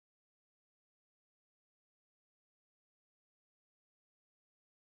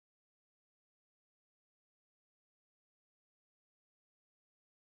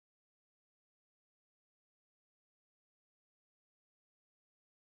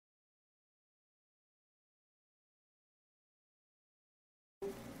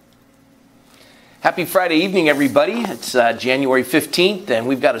Happy Friday evening, everybody. It's January 15th, and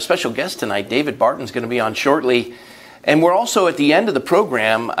we've got a special guest tonight. David Barton's going to be on shortly. And we're also at the end of the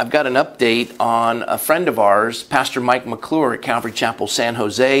program. I've got an update on a friend of ours, Pastor Mike McClure at Calvary Chapel, San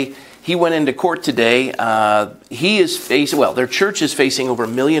Jose. He went into court today. He is facing, their church is facing over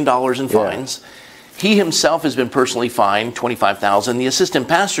 $1 million in fines. Yeah. He himself has been personally fined, $25,000. The assistant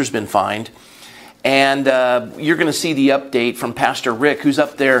pastor's been fined. And you're going to see the update from Pastor Rick, who's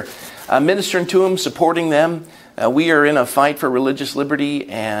up there ministering to them, supporting them. We are in a fight for religious liberty,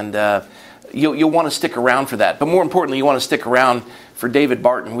 and you'll want to stick around for that. But more importantly, you want to stick around for David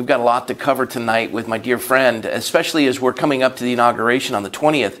Barton. We've got a lot to cover tonight with my dear friend, especially as we're coming up to the inauguration on the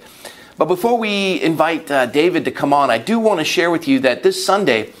 20th. But before we invite David to come on, I do want to share with you that this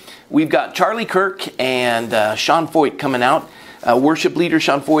Sunday, we've got Charlie Kirk and Sean Foyt coming out. Worship leader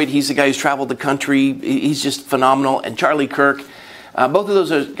Sean Foyt, he's the guy who's traveled the country. He's just phenomenal. And Charlie Kirk, both of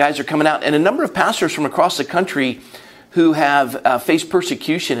those guys are coming out. And a number of pastors from across the country who have faced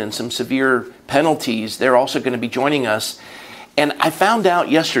persecution and some severe penalties, they're also going to be joining us. And I found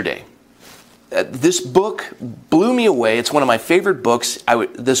out yesterday, this book blew me away. It's one of my favorite books.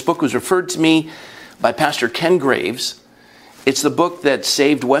 This book was referred to me by Pastor Ken Graves. It's the book that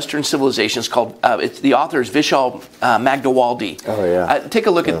saved Western civilization. It's called, the author is Vishal Magdawaldi. Oh, yeah. Take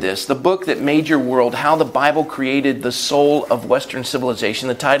a look at this. The book that made your world, How the Bible Created the Soul of Western Civilization.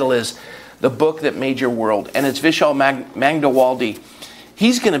 The title is The Book That Made Your World. And it's Vishal Magdawaldi.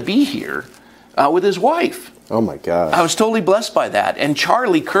 He's going to be here with his wife. Oh, my God. I was totally blessed by that. And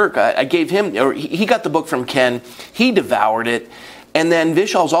Charlie Kirk, I gave him, or he got the book from Ken. He devoured it. And then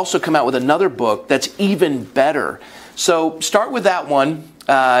Vishal's also come out with another book that's even better. So start with that one.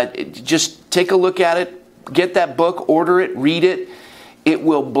 Just take a look at it. Get that book. Order it. Read it. It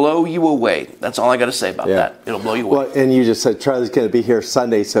will blow you away. That's all I got to say about that. It'll blow you away. Well, and you just said Charlie's going to be here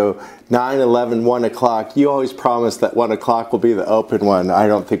Sunday, so 9, 11, 1 o'clock. You always promise that 1 o'clock will be the open one. I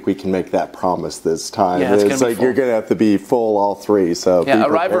don't think we can make that promise this time. Yeah, it's like you're going to have to be full all three. So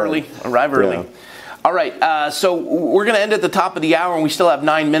arrive early. Arrive early. Yeah. All right, so we're going to end at the top of the hour, and we still have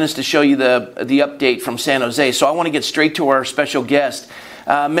 9 minutes to show you the update from San Jose. So I want to get straight to our special guest.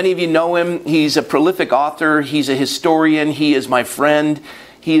 Many of you know him. He's a prolific author. He's a historian. He is my friend.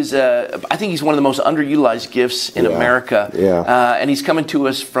 I think he's one of the most underutilized gifts in America. Yeah. And he's coming to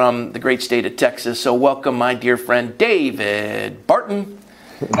us from the great state of Texas. So welcome, my dear friend, David Barton.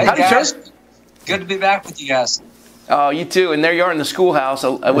 Hey, guys. Good to be back with you guys. Oh, you too. And there you are in the schoolhouse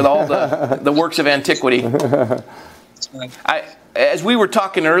with all the works of antiquity. As we were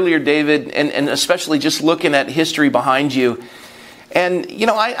talking earlier, David, and especially just looking at history behind you, and,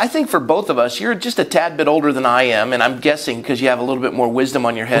 I think for both of us, you're just a tad bit older than I am, and I'm guessing because you have a little bit more wisdom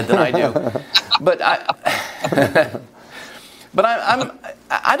on your head than I do. But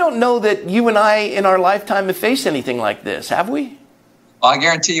I don't know that you and I in our lifetime have faced anything like this, have we? Well, I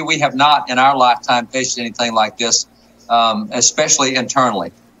guarantee you we have not in our lifetime faced anything like this, especially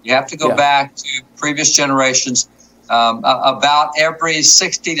internally. You have to go back to previous generations. About every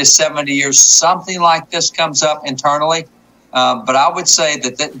 60 to 70 years, something like this comes up internally. But I would say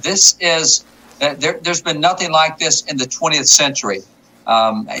that this is, there's been nothing like this in the 20th century.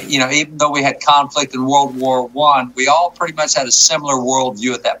 Even though we had conflict in World War I, we all pretty much had a similar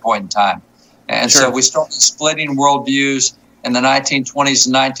worldview at that point in time. And so we started splitting worldviews in the 1920s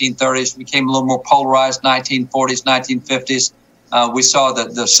and 1930s. We became a little more polarized, 1940s, 1950s. We saw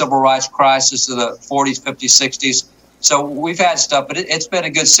the civil rights crisis of the 40s, 50s, 60s. So we've had stuff, but it's been a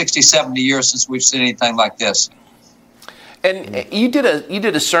good 60, 70 years since we've seen anything like this. And you did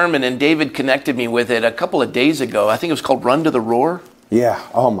a sermon, and David connected me with it a couple of days ago. I think it was called Run to the Roar. Yeah.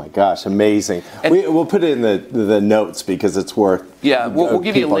 Oh, my gosh. Amazing. We'll put it in the notes because it's worth. Yeah. We'll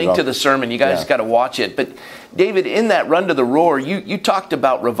give you a link to the sermon. You guys got to watch it. But, David, in that Run to the Roar, you talked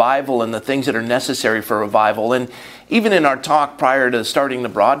about revival and the things that are necessary for revival. And even in our talk prior to starting the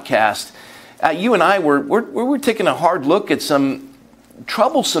broadcast, you and I were taking a hard look at some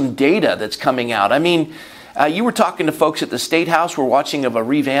troublesome data that's coming out. I mean, you were talking to folks at the State House. We're watching of a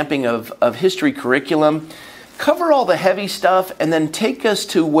revamping of history curriculum. Cover all the heavy stuff and then take us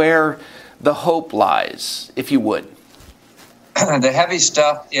to where the hope lies, if you would. The heavy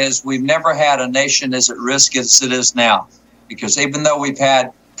stuff is we've never had a nation as at risk as it is now. Because even though we've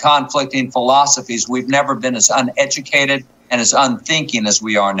had conflicting philosophies, we've never been as uneducated and as unthinking as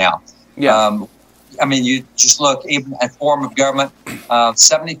we are now. Yeah. You just look, even at form of government,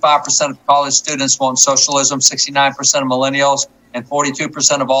 75% of college students want socialism, 69% of millennials, and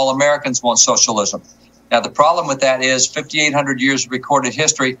 42% of all Americans want socialism. Now, the problem with that is 5,800 years of recorded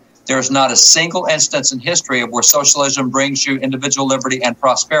history, there is not a single instance in history of where socialism brings you individual liberty and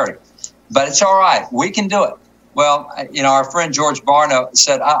prosperity. but it's all right. We can do it. Well, our friend George Barna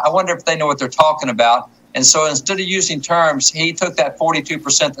said, I wonder if they know what they're talking about. And so instead of using terms, he took that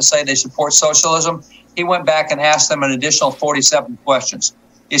 42% to say they support socialism. He went back and asked them an additional 47 questions.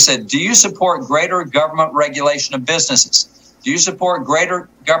 He said, do you support greater government regulation of businesses? Do you support greater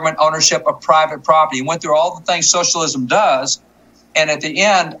government ownership of private property? He went through all the things socialism does. And at the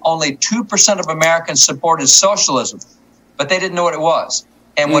end, only 2% of Americans supported socialism, but they didn't know what it was.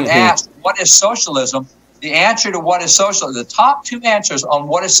 And when asked, what is socialism? The answer to what is socialism, the top two answers on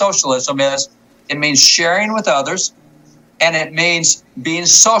what is socialism is, it means sharing with others, and it means being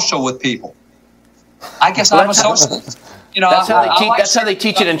social with people. I guess I'm a socialist. That's how they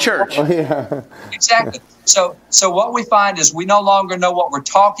teach it in church. Oh, yeah. Exactly. So what we find is we no longer know what we're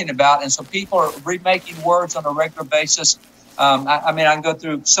talking about, and so people are remaking words on a regular basis. I can go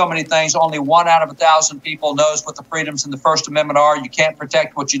through so many things. Only 1 out of 1,000 people knows what the freedoms in the First Amendment are. You can't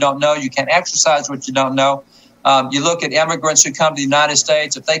protect what you don't know. You can't exercise what you don't know. You look at immigrants who come to the United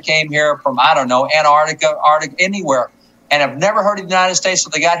States. If they came here from, Antarctica, Arctic, anywhere, and have never heard of the United States, so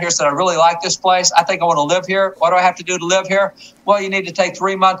they got here and said, I really like this place. I think I want to live here. What do I have to do to live here? Well, you need to take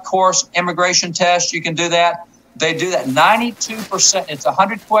 3-month course, immigration test. You can do that. They do that. 92%. It's a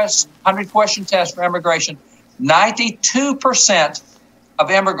 100 question test for immigration. 92%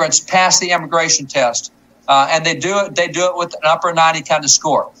 of immigrants pass the immigration test, and they do it with an upper 90 kind of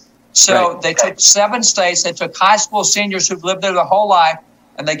score. So They took 7 states. They took high school seniors who've lived there their whole life,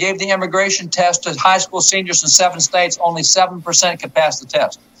 and they gave the immigration test to high school seniors in 7 states. Only 7% could pass the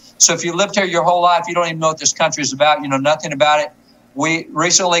test. So if you lived here your whole life, you don't even know what this country is about. You know nothing about it. We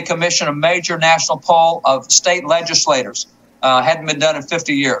recently commissioned a major national poll of state legislators. Hadn't been done in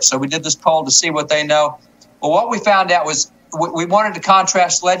 50 years. So we did this poll to see what they know. Well, what we found out was we wanted to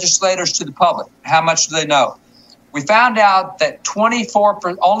contrast legislators to the public. How much do they know? We found out that only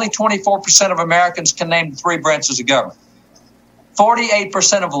 24% of Americans can name the 3 branches of government.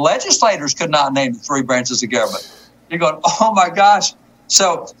 48% of legislators could not name the 3 branches of government. You're going, oh my gosh.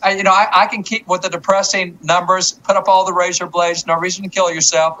 So, I can keep with the depressing numbers, put up all the razor blades, no reason to kill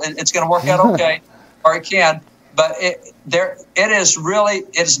yourself. It's going to work out okay, or it can. But it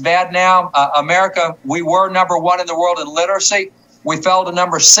is bad now. America, we were number 1 in the world in literacy. We fell to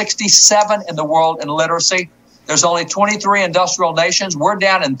number 67 in the world in literacy. There's only 23 industrial nations. We're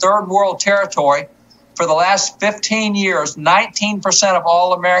down in third world territory. For the last 15 years, 19% of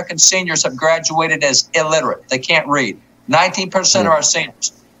all American seniors have graduated as illiterate. They can't read. 19% of our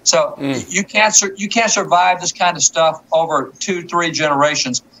seniors. So you can't survive this kind of stuff over 2-3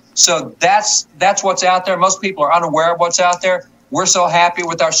 generations. So that's what's out there. Most people are unaware of what's out there. We're so happy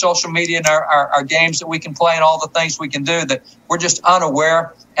with our social media and our games that we can play and all the things we can do that we're just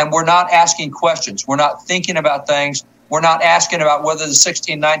unaware, and we're not asking questions. We're not thinking about things. We're not asking about whether the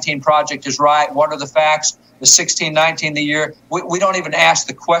 1619 project is right. What are the facts? The 1619, the year. We don't even ask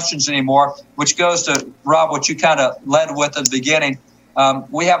the questions anymore, which goes to, Rob, what you kind of led with at the beginning.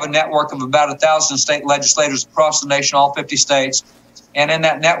 We have a network of about 1,000 state legislators across the nation, all 50 states. And in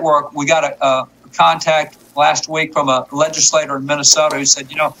that network, we got a contact last week from a legislator in Minnesota who said,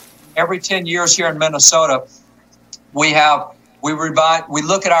 every 10 years here in Minnesota, we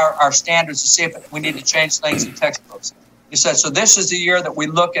look at our standards to see if we need to change things in textbooks. He said, so this is the year that we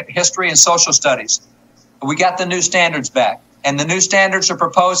look at history and social studies. We got the new standards back. And the new standards are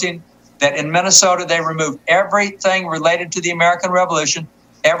proposing that in Minnesota, they remove everything related to the American Revolution,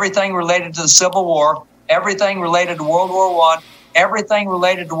 everything related to the Civil War, everything related to World War I, everything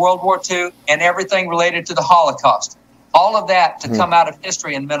related to World War II, and everything related to the Holocaust. All of that to come out of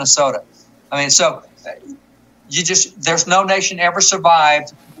history in Minnesota. So there's no nation ever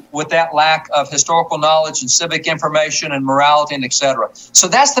survived with that lack of historical knowledge and civic information and morality and et cetera. So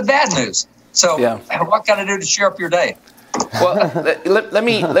that's the bad news. So what can I do to cheer up your day? Well, let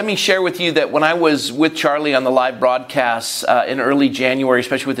me share with you that when I was with Charlie on the live broadcasts in early January,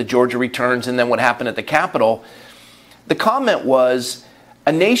 especially with the Georgia returns and then what happened at the Capitol, the comment was,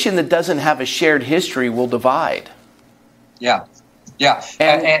 a nation that doesn't have a shared history will divide. Yeah.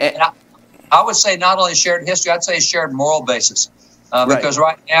 And I would say not only shared history, I'd say a shared moral basis. Because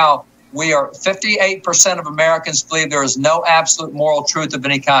right now, 58% of Americans believe there is no absolute moral truth of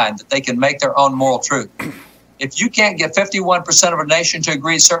any kind, that they can make their own moral truth. If you can't get 51% of a nation to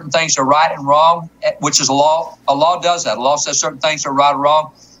agree certain things are right and wrong, which is a law does that. A law says certain things are right or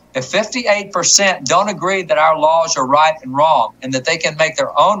wrong. If 58% don't agree that our laws are right and wrong and that they can make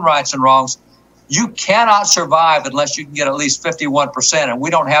their own rights and wrongs, you cannot survive unless you can get at least 51%. And we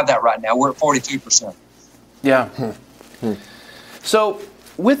don't have that right now. We're at 42%. Yeah. So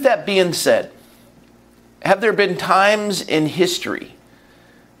with that being said, have there been times in history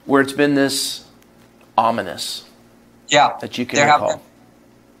where it's been this ominous? Yeah, that you can recall.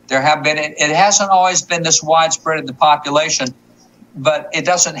 There have been. It hasn't always been this widespread in the population, but it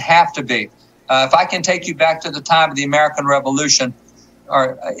doesn't have to be. If I can take you back to the time of the American Revolution,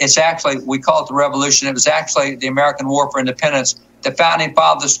 or it's actually, we call it the Revolution. It was actually the American War for Independence. The Founding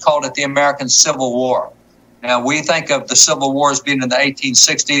Fathers called it the American Civil War. Now, we think of the Civil War as being in the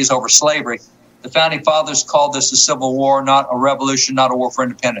 1860s over slavery. The Founding Fathers called this a Civil War, not a revolution, not a war for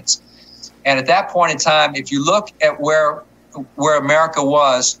independence. And at that point in time, if you look at where America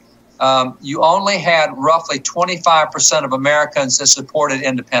was, you only had roughly 25% of Americans that supported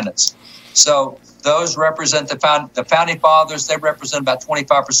independence. So those represent the Founding Fathers. They represent about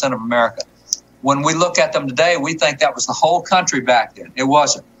 25% of America. When we look at them today, we think that was the whole country back then. It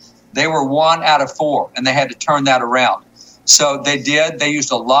wasn't. They were 1 out of 4, and they had to turn that around. So they did. They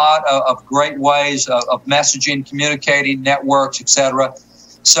used a lot of great ways of messaging, communicating, networks, etc.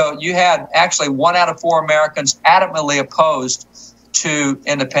 So you had actually 1 out of 4 Americans adamantly opposed to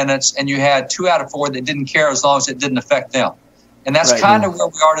independence, and you had 2 out of 4 that didn't care as long as it didn't affect them. And that's kind of where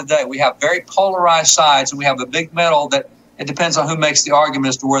we are today. We have very polarized sides, and we have a big middle that it depends on who makes the argument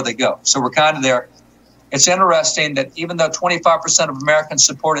as to where they go. So we're kind of there. It's interesting that even though 25% of Americans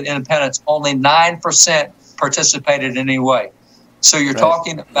supported independence, only 9% participated in any way. So you're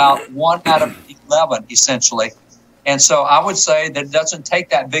talking about 1 out of 11, essentially. And so I would say that it doesn't take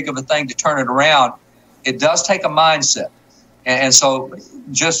that big of a thing to turn it around. It does take a mindset. And so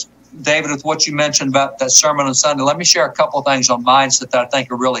just, David, with what you mentioned about that sermon on Sunday, let me share a couple of things on mindset that I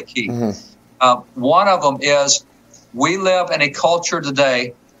think are really key. One of them is we live in a culture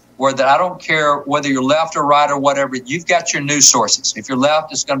today where I don't care whether you're left or right or whatever, you've got your news sources. If you're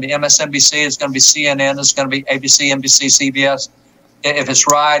left, it's going to be MSNBC, it's going to be CNN, it's going to be ABC, NBC, CBS. If it's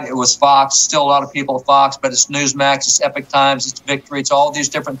right, it was Fox. Still a lot of people at Fox, but it's Newsmax, it's Epic Times, it's Victory, it's all these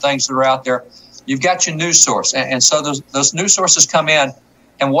different things that are out there. You've got your news source. And so those news sources come in,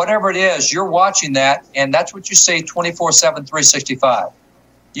 and whatever it is, you're watching that, and that's what you see 24/7, 365.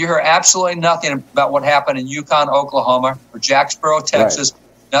 You hear absolutely nothing about what happened in Yukon, Oklahoma, or Jacksboro, Texas,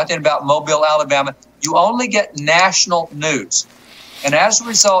 nothing about Mobile, Alabama. You only get national news. And as a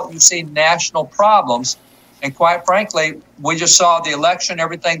result, you see national problems. And quite frankly, we just saw the election,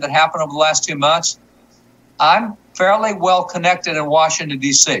 everything that happened over the last 2 months. I'm fairly well connected in Washington,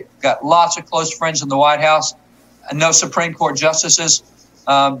 D.C. Got lots of close friends in the White House. I know Supreme Court justices.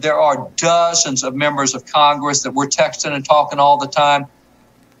 There are dozens of members of Congress that we're texting and talking all the time.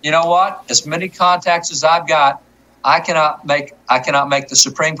 You know what? As many contacts as I've got, I cannot make the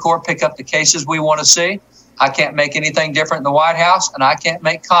Supreme Court pick up the cases we want to see. I can't make anything different in the White House, and I can't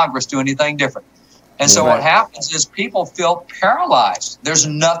make Congress do anything different. And so what happens is people feel paralyzed. There's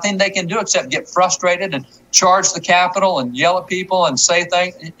nothing they can do except get frustrated and charge the Capitol and yell at people and say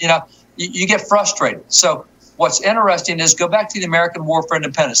things. You know, you get frustrated. So what's interesting is go back to the American War for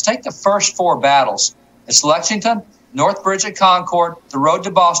Independence. Take the first 4 battles. It's Lexington, North Bridge at Concord, the road to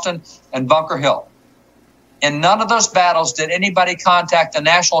Boston, and Bunker Hill. In none of those battles did anybody contact the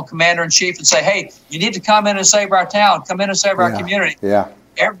national commander-in-chief and say, hey, you need to come in and save our town, come in and save our community.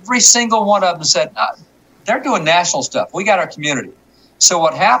 Every single one of them said, they're doing national stuff. We got our community. So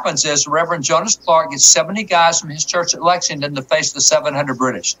what happens is Reverend Jonas Clark gets 70 guys from his church at Lexington to face the 700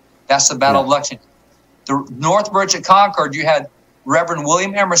 British. That's the Battle of Lexington. The North Bridge at Concord, you had Reverend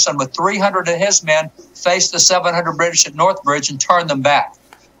William Emerson with 300 of his men face the 700 British at North Bridge and turn them back.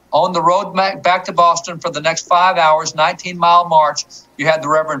 On the road back to Boston for the next 5 hours, 19-mile march, you had the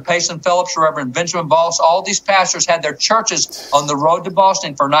Reverend Payson Phillips, Reverend Benjamin Boss. All these pastors had their churches on the road to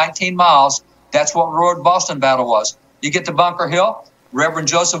Boston for 19 miles. That's what Road to Boston battle was. You get to Bunker Hill, Reverend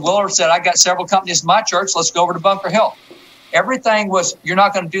Joseph Willard said, I got several companies in my church. Let's go over to Bunker Hill. Everything was, you're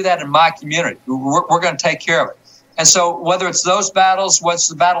not going to do that in my community. We're going to take care of it. And so whether it's those battles, whether it's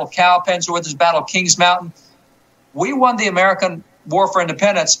the Battle of Cowpens, or whether it's the Battle of Kings Mountain, we won the American War for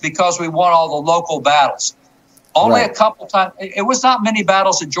Independence because we won all the local battles. Only a couple times. It was not many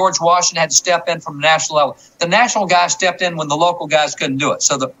battles that George Washington had to step in from the national level. The national guys stepped in when the local guys couldn't do it.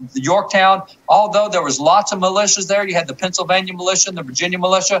 So the Yorktown, although there was lots of militias there, you had the Pennsylvania militia and the Virginia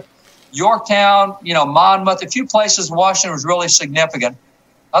militia. Yorktown, Monmouth, a few places Washington was really significant.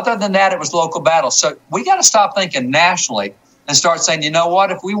 Other than that, it was local battles. So we got to stop thinking nationally and start saying, you know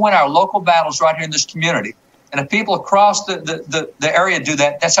what, if we win our local battles right here in this community, and if people across the area do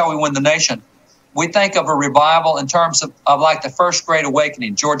that, that's how we win the nation. We think of a revival in terms of like the First Great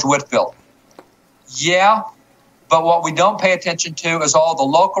Awakening, George Whitefield. Yeah, but what we don't pay attention to is all the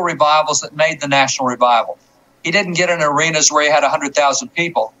local revivals that made the national revival. He didn't get in arenas where he had 100,000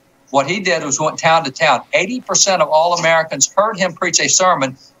 people. What he did was went town to town. 80% of all Americans heard him preach a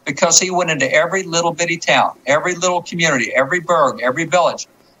sermon because he went into every little bitty town, every little community, every burg, every village.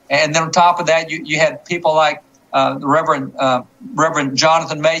 And then on top of that, you had people like Reverend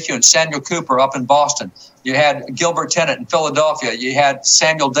Jonathan Mayhew and Samuel Cooper up in Boston. You had Gilbert Tennant in Philadelphia. You had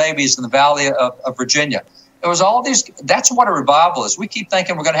Samuel Davies in the Valley of Virginia. It was all these. That's what a revival is. We keep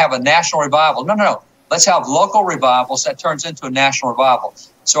thinking we're going to have a national revival. No. Let's have local revivals that turns into a national revival.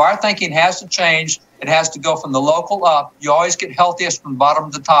 So our thinking has to change. It has to go from the local up. You always get healthiest from the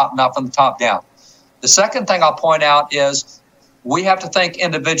bottom to the top, not from the top down. The second thing I'll point out is we have to think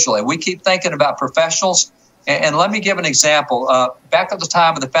individually. We keep thinking about professionals. And let me give an example. Back at the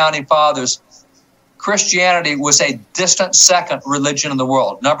time of the Founding Fathers, Christianity was a distant second religion in the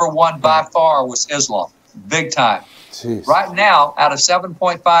world. Number one by far was Islam, big time. Jeez. Right now, out of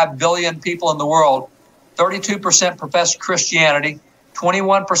 7.5 billion people in the world, 32% profess Christianity,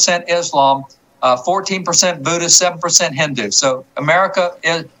 21% Islam, 14% Buddhist, 7% Hindu. So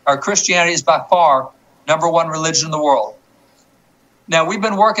Christianity is by far number one religion in the world. Now, we've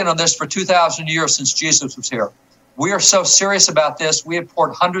been working on this for 2,000 years since Jesus was here. We are so serious about this. We have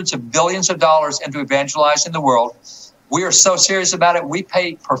poured hundreds of billions of dollars into evangelizing the world. We are so serious about it. We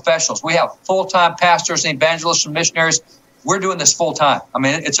pay professionals. We have full-time pastors and evangelists and missionaries. We're doing this full-time. I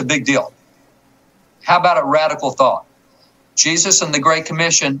mean, it's a big deal. How about a radical thought? Jesus in the Great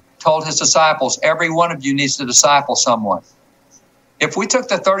Commission told his disciples, every one of you needs to disciple someone. If we took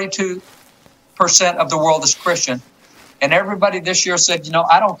the 32% of the world as Christian, and everybody this year said,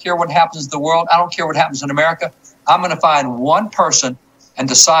 I don't care what happens in the world. I don't care what happens in America. I'm going to find one person and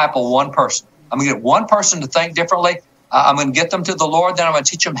disciple one person. I'm going to get one person to think differently. I'm going to get them to the Lord. Then I'm going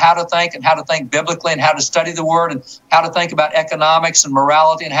to teach them how to think and how to think biblically and how to study the Word and how to think about economics and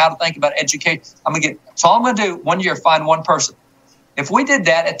morality and how to think about education. That's all I'm going to do 1 year, find one person. If we did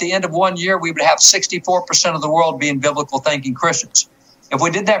that at the end of 1 year, we would have 64% of the world being biblical thinking Christians. If we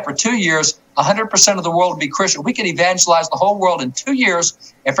did that for 2 years, 100% of the world would be Christian. We could evangelize the whole world in 2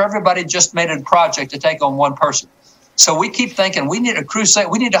 years if everybody just made it a project to take on one person. So we keep thinking we need a crusade.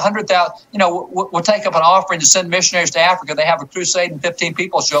 We need 100,000. We'll take up an offering to send missionaries to Africa. They have a crusade and 15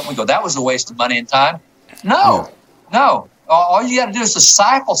 people show up. And we go, that was a waste of money and time. No. All you got to do is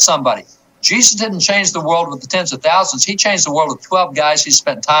disciple somebody. Jesus didn't change the world with the tens of thousands. He changed the world with 12 guys he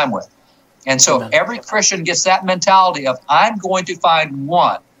spent time with. And so every Christian gets that mentality of I'm going to find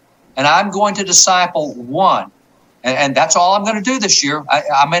one and I'm going to disciple one. And that's all I'm going to do this year.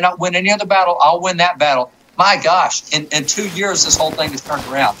 I may not win any other battle. I'll win that battle. My gosh, in 2 years, this whole thing is turned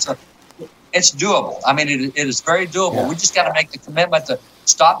around. So it's doable. I mean, it is very doable. Yeah. We just got to make the commitment to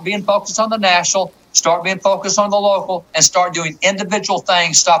stop being focused on the national, start being focused on the local, and start doing individual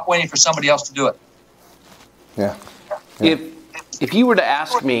things. Stop waiting for somebody else to do it. Yeah. If you were to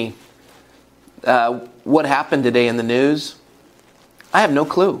ask me what happened today in the news, I have no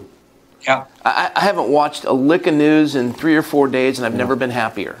clue. Yeah. I haven't watched a lick of news in 3 or 4 days, and I've never been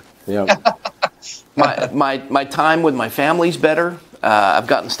happier. Yeah. My time with my family's better. I've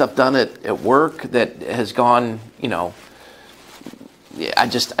gotten stuff done at work that has gone, I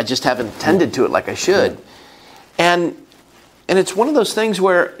just haven't tended to it like I should. And it's one of those things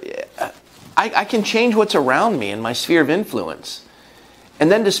where I can change what's around me in my sphere of influence.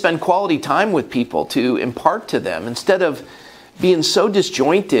 And then to spend quality time with people, to impart to them, instead of being so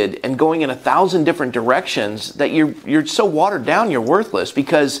disjointed and going in 1,000 different directions that you're so watered down, you're worthless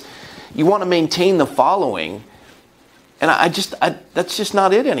because you want to maintain the following. And that's just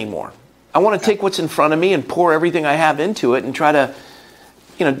not it anymore. I want to take what's in front of me and pour everything I have into it and try to,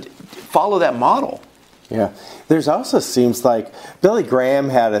 follow that model. Yeah. There's also seems like Billy Graham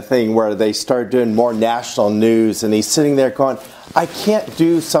had a thing where they started doing more national news, and he's sitting there going, I can't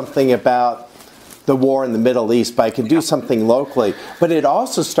do something about the war in the Middle East, but I can do something locally. But it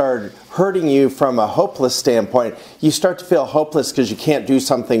also started hurting you from a hopeless standpoint. You start to feel hopeless because you can't do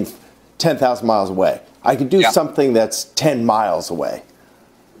something 10,000 miles away. I can do something that's 10 miles away.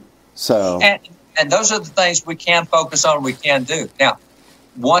 So, and those are the things we can focus on, we can do. Now,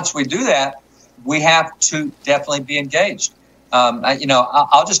 once we do that, we have to definitely be engaged.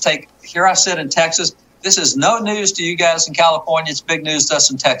 I'll just take, here I sit in Texas. This is no news to you guys in California. It's big news to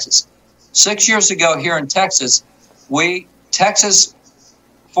us in Texas. 6 years ago here in Texas, Fort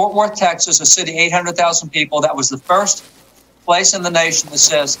Worth, Texas, a city, 800,000 people. That was the first place in the nation that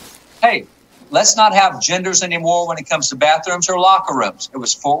says, hey, let's not have genders anymore when it comes to bathrooms or locker rooms. It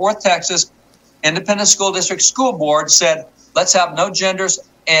was Fort Worth, Texas. Independent School District School Board said, let's have no genders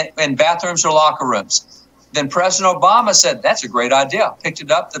in bathrooms or locker rooms. Then President Obama said, that's a great idea. Picked it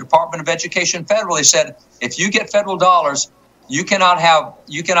up. The Department of Education federally said, if you get federal dollars, you cannot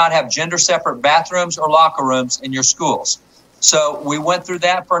have gender separate bathrooms or locker rooms in your schools. So we went through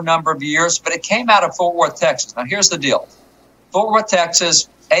that for a number of years, but it came out of Fort Worth, Texas. Now, here's the deal. Fort Worth, Texas,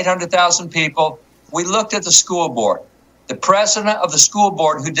 800,000 people. We looked at the school board. The president of the school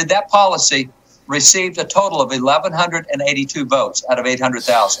board who did that policy received a total of 1,182 votes out of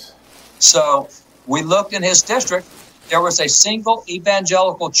 800,000. So we looked in his district. There was a single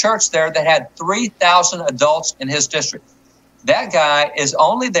evangelical church there that had 3,000 adults in his district. That guy is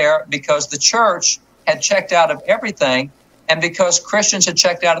only there because the church had checked out of everything and because Christians had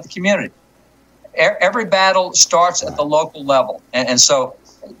checked out of the community. Every battle starts at the local level. And so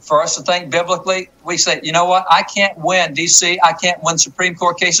for us to think biblically, we say, you know what? I can't win D.C. I can't win Supreme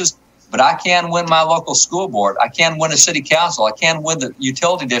Court cases, but I can win my local school board. I can win a city council. I can win the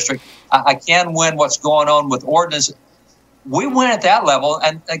utility district. I can win what's going on with ordinance. We win at that level.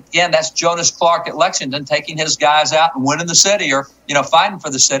 And again, that's Jonas Clark at Lexington taking his guys out and winning the city or, fighting for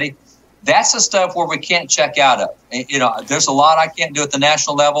the city. That's the stuff where we can't check out of. There's a lot I can't do at the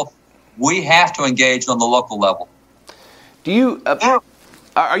national level. We have to engage on the local level. Do you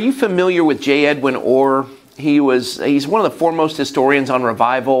are you familiar with J. Edwin Orr? He's one of the foremost historians on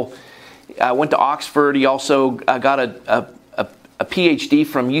revival. Went to Oxford. He also got a PhD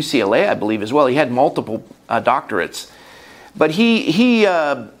from UCLA, I believe, as well. He had multiple doctorates. But he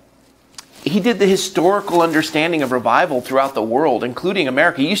did the historical understanding of revival throughout the world, including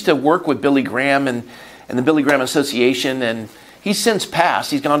America. He used to work with Billy Graham and the Billy Graham Association, and he's since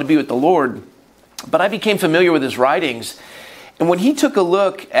passed. He's gone to be with the Lord. But I became familiar with his writings. And when he took a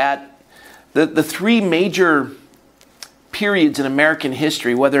look at the three major periods in American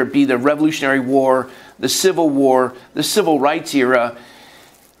history, whether it be the Revolutionary War, the Civil War, the Civil Rights era,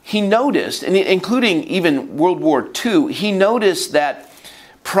 he noticed, and including even World War II, he noticed that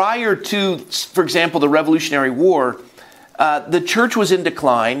prior to, for example, the Revolutionary War, the church was in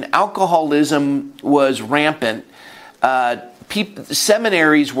decline, alcoholism was rampant,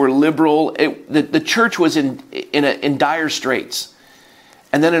 seminaries were liberal, the church was in dire straits.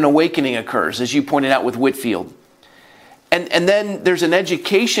 And then an awakening occurs, as you pointed out with Whitefield. And then there's an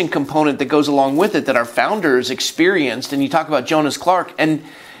education component that goes along with it that our founders experienced, and you talk about Jonas Clark, and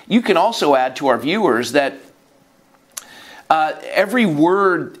you can also add to our viewers that every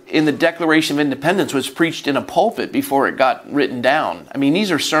word in the Declaration of Independence was preached in a pulpit before it got written down. I mean,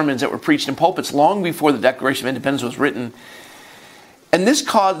 these are sermons that were preached in pulpits long before the Declaration of Independence was written. And this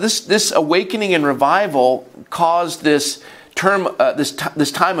caused this awakening and revival caused this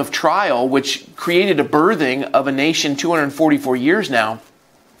time of trial, which created a birthing of a nation 244 years now.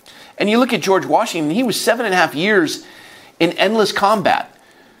 And you look at George Washington; he was 7.5 years in endless combat.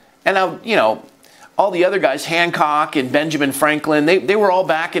 And now, all the other guys, Hancock and Benjamin Franklin, they were all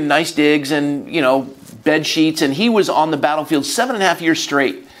back in nice digs and, bed sheets, and he was on the battlefield 7.5 years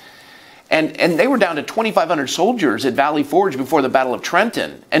straight. And they were down to 2,500 soldiers at Valley Forge before the Battle of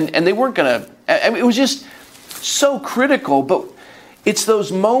Trenton. And they weren't going to... It was just so critical, but it's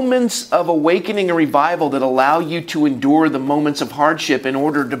those moments of awakening and revival that allow you to endure the moments of hardship in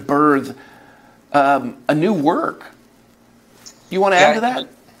order to birth a new work. You want to add to that?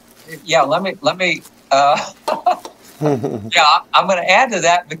 Yeah, let me. Yeah, I'm going to add to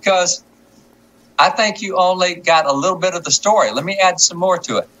that because I think you only got a little bit of the story. Let me add some more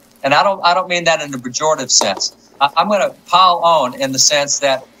to it, and I don't mean that in a pejorative sense. I'm going to pile on in the sense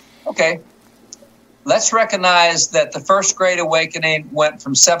that, okay, let's recognize that the First Great Awakening went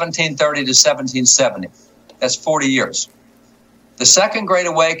from 1730 to 1770. That's 40 years. The Second Great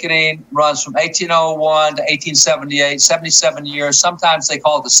Awakening runs from 1801 to 1878, 77 years. Sometimes they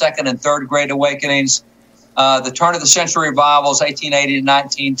call it the Second and Third Great Awakenings. The turn of the century revivals, 1880 to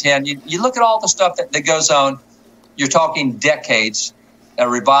 1910. You look at all the stuff that goes on, you're talking decades. A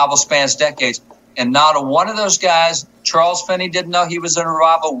revival spans decades. And not a one of those guys, Charles Finney didn't know he was in a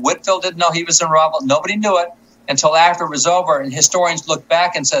revival. Whitefield didn't know he was in a revival. Nobody knew it until after it was over. And historians looked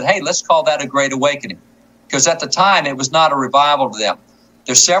back and said, hey, let's call that a Great Awakening. Because at the time, it was not a revival to them.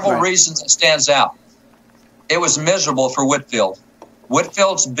 There's several reasons it stands out. It was miserable for Whitefield.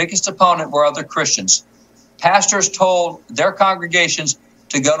 Whitefield's biggest opponent were other Christians. Pastors told their congregations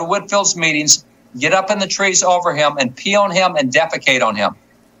to go to Whitefield's meetings, get up in the trees over him, and pee on him and defecate on him.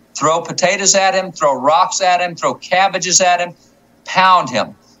 Throw potatoes at him, throw rocks at him, throw cabbages at him, pound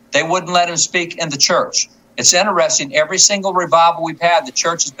him. They wouldn't let him speak in the church. It's interesting. Every single revival we've had, the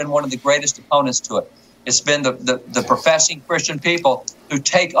church has been one of the greatest opponents to it. It's been the professing Christian people who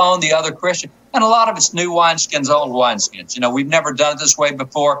take on the other Christian. And a lot of it's new wineskins, old wineskins. We've never done it this way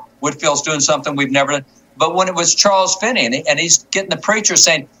before. Whitefield's doing something we've never done. But when it was Charles Finney, and he's getting the preacher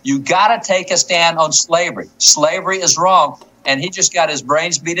saying, you got to take a stand on slavery. Slavery is wrong. and he just got his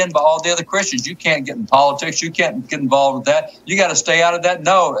brains beat in by all the other Christians. You can't get in politics. You can't get involved with that. You got to stay out of that.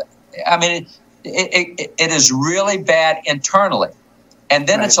 No, I mean, it is really bad internally. And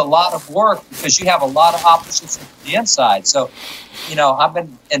then It's a lot of work because you have a lot of opposites on the inside. So, I've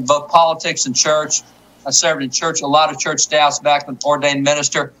been in both politics and church. I served in church, a lot of church staffs back when ordained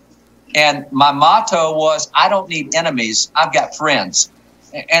minister. And my motto was, I don't need enemies. I've got friends.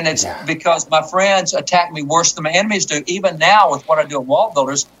 And it's because my friends attack me worse than my enemies do. Even now with what I do at Wall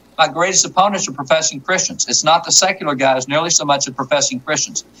Builders, my greatest opponents are professing Christians. It's not the secular guys nearly so much as professing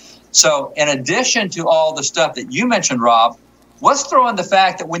Christians. So in addition to all the stuff that you mentioned, Rob, let's throw in the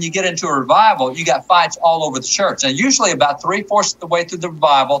fact that when you get into a revival, you got fights all over the church. And usually about 3/4 of the way through the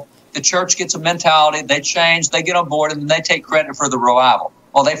revival, the church gets a mentality, they change, they get on board, and then they take credit for the revival.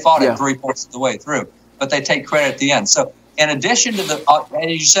 Well, they fought it 3/4 of the way through, but they take credit at the end. So in addition to as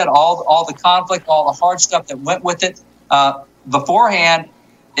you said, all the conflict, all the hard stuff that went with it beforehand,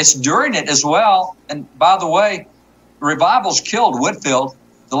 it's during it as well. And by the way, revivals killed Whitefield.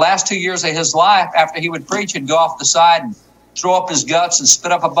 The last 2 years of his life, after he would preach, he'd go off the side and throw up his guts and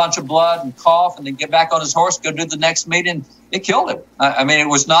spit up a bunch of blood and cough and then get back on his horse, go do the next meeting. It killed him. I mean, it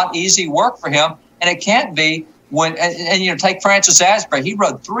was not easy work for him, and it can't be when, and take Francis Asbury. He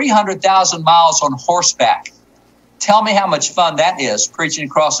rode 300,000 miles on horseback. Tell me how much fun that is, preaching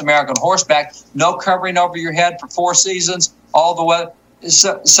across America on horseback, no covering over your head for 4 seasons, all the way.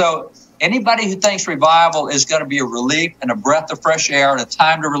 So anybody who thinks revival is going to be a relief and a breath of fresh air and a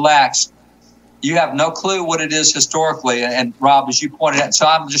time to relax, you have no clue what it is historically. And Rob, as you pointed out, so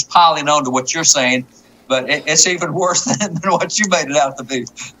I'm just piling on to what you're saying, but it's even worse than what you made it out to be.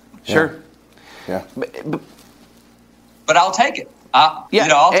 Sure. Yeah. But I'll take it. And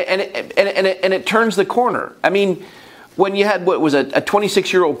it turns the corner. I mean, when you had what was a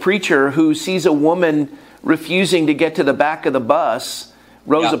 26-year-old preacher who sees a woman refusing to get to the back of the bus,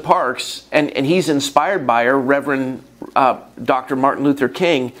 Rosa Parks, and he's inspired by her, Reverend Dr. Martin Luther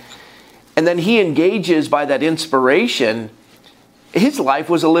King, and then he engages by that inspiration. His life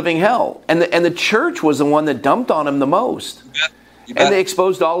was a living hell, and the church was the one that dumped on him the most. And they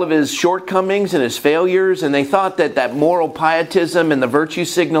exposed all of his shortcomings and his failures, and they thought that moral pietism and the virtue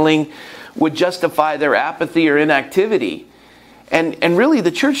signaling would justify their apathy or inactivity. And really,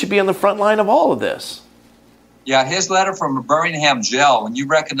 the church should be on the front line of all of this. Yeah, his letter from a Birmingham jail, when you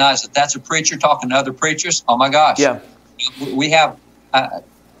recognize that that's a preacher talking to other preachers, oh my gosh. Yeah. We have, I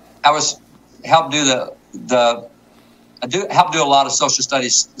help do a lot of social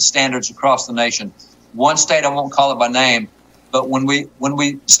studies standards across the nation. One state, I won't call it by name, but when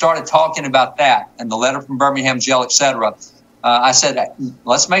we started talking about that and the letter from Birmingham jail, et cetera, I said,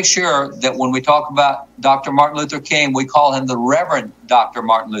 let's make sure that when we talk about Dr. Martin Luther King, we call him the Reverend Dr.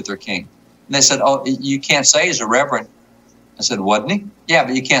 Martin Luther King. And they said, oh, you can't say he's a reverend. I said, wasn't he? Yeah,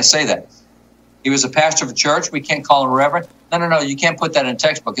 but you can't say that. He was a pastor of a church. We can't call him a reverend. No, you can't put that in a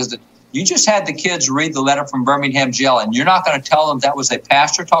textbook because you just had the kids read the letter from Birmingham jail, and you're not going to tell them that was a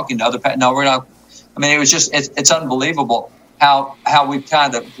pastor talking to other pastors. No, we're not. I mean, it was just, it's unbelievable how we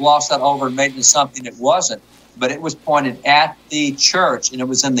kind of glossed that over and made it into something it wasn't. But it was pointed at the church, and it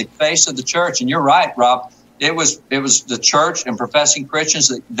was in the face of the church. And you're right, Rob. It was the church and professing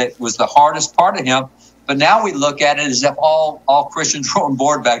Christians that was the hardest part of him. But now we look at it as if all Christians were on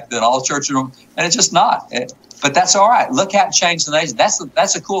board back then, all churches were, and it's just not. But that's all right. Look how it changed the nation. That's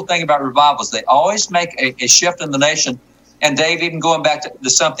the cool thing about revivals. They always make a shift in the nation. And Dave, even going back to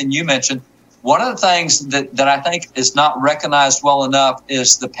something you mentioned, one of the things that I think is not recognized well enough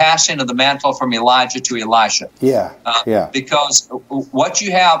is the passing of the mantle from Elijah to Elisha. Yeah. Because what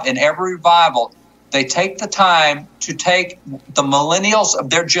you have in every revival, they take the time to take the millennials of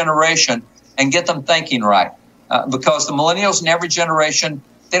their generation and get them thinking right. Because the millennials in every generation,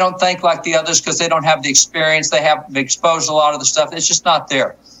 they don't think like the others because they don't have the experience. They have exposed a lot of the stuff. It's just not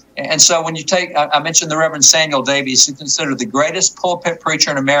there. And so when you take, I mentioned the Reverend Samuel Davies, he's considered the greatest pulpit preacher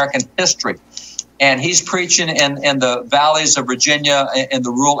in American history. And he's preaching in the valleys of Virginia, in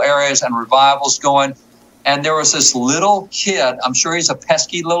the rural areas, and revivals going. And there was this little kid, I'm sure he's a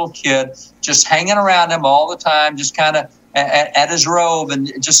pesky little kid, just hanging around him all the time, just kind of at his robe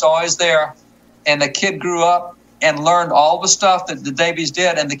and just always there. And the kid grew up and learned all the stuff that the Davies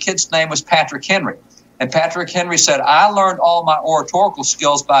did. And the kid's name was Patrick Henry. And Patrick Henry said, I learned all my oratorical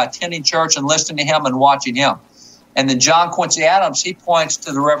skills by attending church and listening to him and watching him. And then John Quincy Adams, he points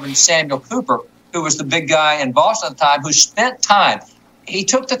to the Reverend Samuel Cooper, who was the big guy in Boston at the time, who spent time. He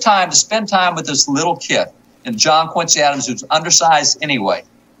took the time to spend time with this little kid. And John Quincy Adams, who's undersized anyway.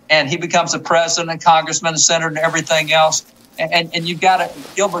 And he becomes a president and congressman and senator and everything else. And you've got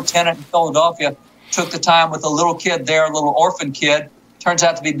Gilbert Tennant in Philadelphia. took the time with a little kid there, a little orphan kid. Turns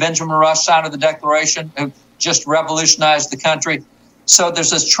out to be Benjamin Rush, signer of the Declaration, who just revolutionized the country. So there's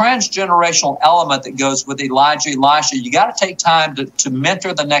this transgenerational element that goes with Elijah, Elisha. You got to take time to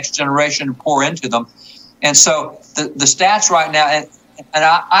mentor the next generation and pour into them. And so the stats right now, and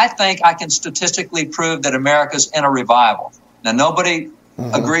I think I can statistically prove that America's in a revival. Now, nobody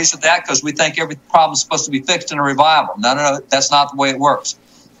agrees with that because we think every problem is supposed to be fixed in a revival. No, that's not the way it works.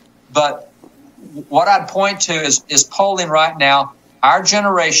 But what I'd point to is polling right now. Our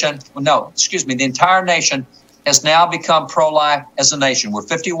generation, the entire nation has now become pro-life as a nation. We're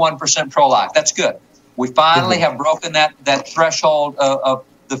 51% pro-life. That's good. We finally have broken that threshold of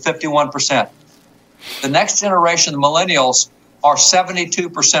the 51%. The next generation, the millennials, are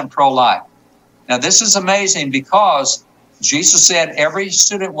 72% pro-life. Now, this is amazing because Jesus said every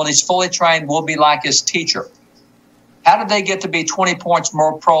student, when he's fully trained, will be like his teacher. How did they get to be 20 points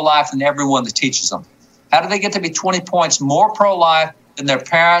more pro-life than everyone that teaches them? How did they get to be 20 points more pro-life than their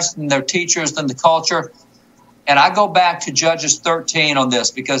parents, than their teachers, than the culture? And I go back to Judges 13 on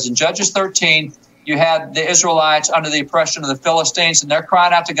this, because in Judges 13, you had the Israelites under the oppression of the Philistines, and they're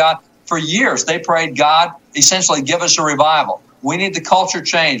crying out to God. For years, they prayed, God, essentially give us a revival. We need the culture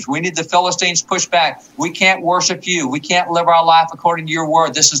change. We need the Philistines pushed back. We can't worship you. We can't live our life according to your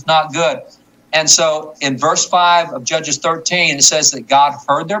word. This is not good. And so in verse 5 of Judges 13, it says that God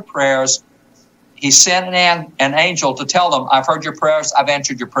heard their prayers. He sent an angel to tell them, I've heard your prayers. I've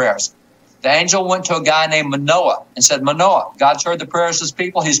answered your prayers. The angel went to a guy named Manoah and said, Manoah, God's heard the prayers of his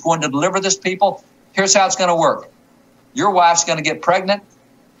people. He's going to deliver this people. Here's how it's going to work. Your wife's going to get pregnant,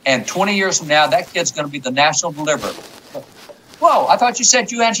 and 20 years from now, that kid's going to be the national deliverer. Whoa, I thought you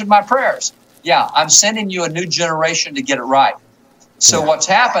said you answered my prayers. Yeah, I'm sending you a new generation to get it right. So what's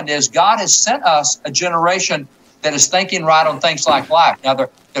happened is God has sent us a generation that is thinking right on things like life. Now,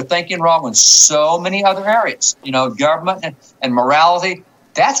 they're thinking wrong in so many other areas, government and morality.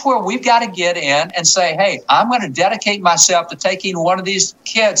 That's where we've got to get in and say, hey, I'm going to dedicate myself to taking one of these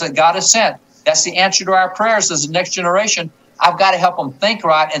kids that God has sent. That's the answer to our prayers as the next generation. I've got to help them think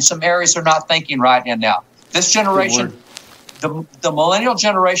right in some areas they're not thinking right in now. This generation, the millennial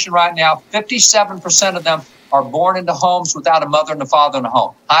generation right now, 57% of them are born into homes without a mother and a father in a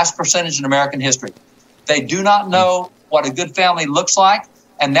home. Highest percentage in American history. They do not know what a good family looks like,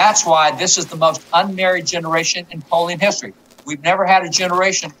 and that's why this is the most unmarried generation in polling history. We've never had a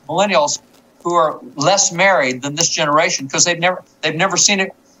generation, millennials, who are less married than this generation because they've never seen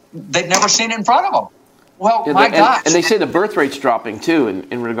it. They've never seen it in front of them. Well, my gosh. And they say the birth rate's dropping, too,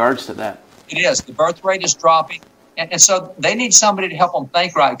 in regards to that. It is. The birth rate is dropping. And so they need somebody to help them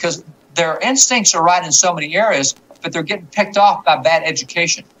think right, because their instincts are right in so many areas, but they're getting picked off by bad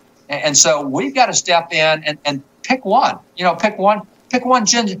education. And so we've got to step in and pick one. Pick one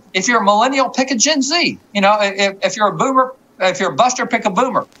Gen. If you're a millennial, pick a Gen Z. If you're a boomer, if you're a buster, pick a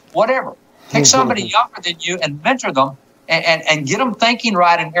boomer. Whatever. Pick somebody younger than you and mentor them and get them thinking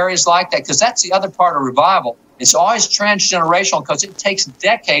right in areas like that, because that's the other part of revival. It's always transgenerational because it takes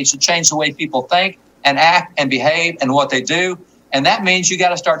decades to change the way people think and act and behave and what they do. And that means you got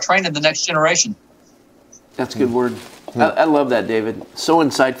to start training the next generation. That's a good word. I love that, David. So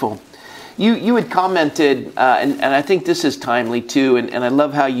insightful. You had commented, and I think this is timely too, and I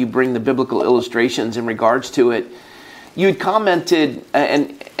love how you bring the biblical illustrations in regards to it. You had commented,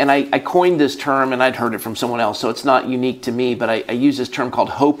 and I coined this term, and I'd heard it from someone else, so it's not unique to me, but I use this term called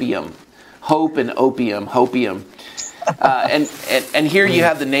hopium. Hope and opium, hopium. And here you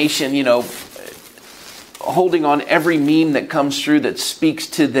have the nation, holding on every meme that comes through that speaks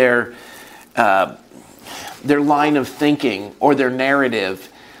to their line of thinking or their narrative,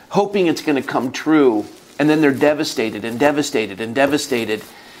 hoping it's going to come true, and then they're devastated and devastated and devastated.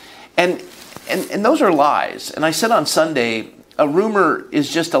 And those are lies. And I said on Sunday, a rumor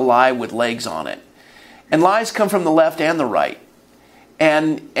is just a lie with legs on it. And lies come from the left and the right.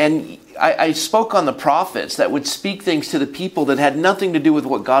 And I spoke on the prophets that would speak things to the people that had nothing to do with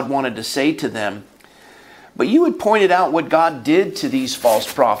what God wanted to say to them. But you had pointed out what God did to these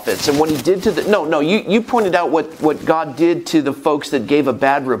false prophets and what he did to you pointed out what God did to the folks that gave a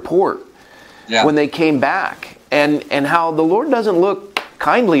bad report when they came back, and how the Lord doesn't look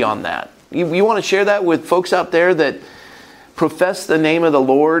kindly on that. You want to share that with folks out there that profess the name of the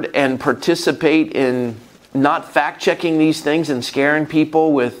Lord and participate in not fact-checking these things and scaring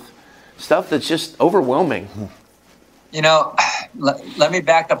people with stuff that's just overwhelming? Let me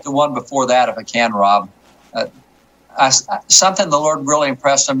back up to one before that, if I can, Rob. Something the Lord really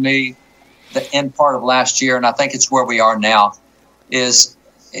impressed on me the end part of last year, and I think it's where we are now, is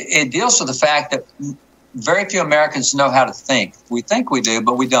it deals with the fact that very few Americans know how to think. We think we do,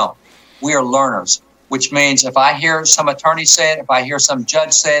 but we don't. we are learners, which means if I hear some attorney say it, if I hear some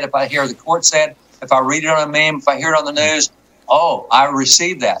judge say it, if I hear the court say it, if I read it on a meme, if I hear it on the news, I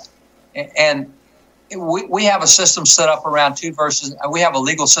receive that. And we have a system set up around two verses. We have a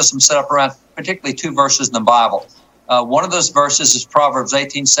legal system set up around particularly two verses in the Bible. One of those verses is Proverbs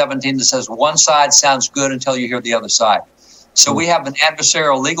 18:17 that says, one side sounds good until you hear the other side. So we have an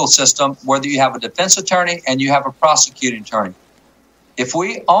adversarial legal system, whether you have a defense attorney and you have a prosecuting attorney. If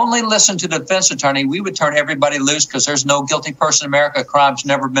we only listen to the defense attorney, we would turn everybody loose because there's no guilty person in America. Crime's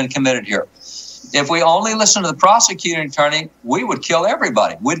never been committed here. If we only listen to the prosecuting attorney, we would kill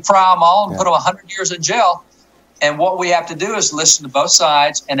everybody. We'd fry them all and put them 100 years in jail. And what we have to do is listen to both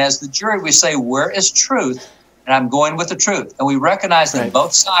sides. And as the jury, we say, where is truth? And I'm going with the truth. And we recognize that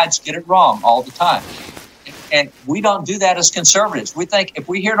both sides get it wrong all the time. And we don't do that as conservatives. We think if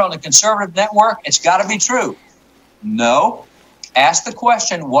we hear it on the conservative network, it's got to be true. No. Ask the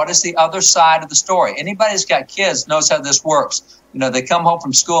question, what is the other side of the story? Anybody who's got kids knows how this works. They come home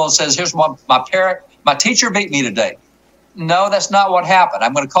from school and says, here's what my teacher beat me today. No, that's not what happened.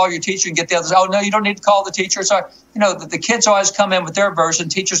 I'm going to call your teacher and get the others. Oh, no, you don't need to call the teacher. So, the kids always come in with their version.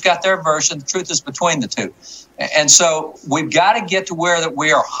 Teachers got their version. The truth is between the two. And so we've got to get to where that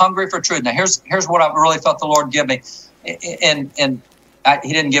we are hungry for truth. Now, here's what I really felt the Lord give me. And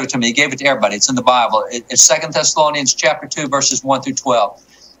he didn't give it to me. He gave it to everybody. It's in the Bible. It's 2 Thessalonians chapter 2, verses 1 through 12.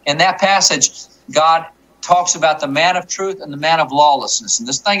 In that passage, God talks about the man of truth and the man of lawlessness. And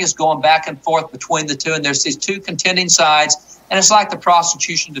this thing is going back and forth between the two. And there's these two contending sides. And it's like the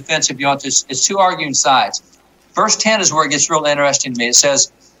prosecution defense, if you want to. It's two arguing sides. Verse 10 is where it gets real interesting to me. It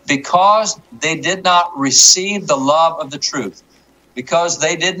says, because they did not receive the love of the truth, because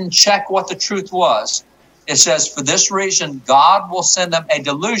they didn't check what the truth was, it says, for this reason, God will send them a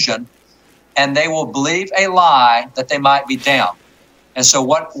delusion and they will believe a lie that they might be damned. And so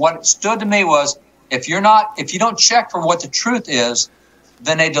what stood to me was, if you don't check for what the truth is,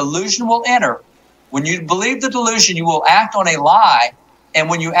 then a delusion will enter. When you believe the delusion, you will act on a lie. And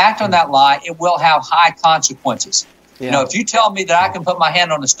when you act on that lie, it will have high consequences. Yeah. If you tell me that I can put my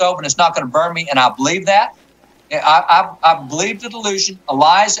hand on the stove and it's not going to burn me, and I believe that, I believe the delusion, a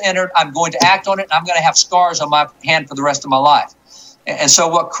lie is entered, I'm going to act on it, and I'm going to have scars on my hand for the rest of my life. And so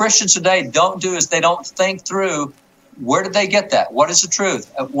what Christians today don't do is they don't think through, where did they get that? What is the truth?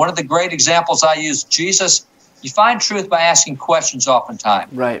 One of the great examples I use, Jesus, you find truth by asking questions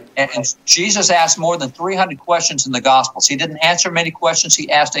oftentimes. Right. And Jesus asked more than 300 questions in the Gospels. He didn't answer many questions. He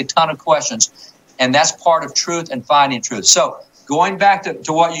asked a ton of questions. And that's part of truth and finding truth. So going back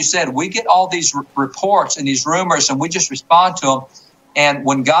to what you said, we get all these reports and these rumors, and we just respond to them. And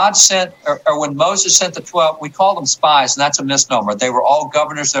when God sent, or when Moses sent the 12, we call them spies, and that's a misnomer. They were all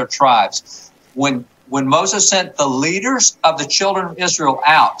governors of their tribes. When Moses sent the leaders of the children of Israel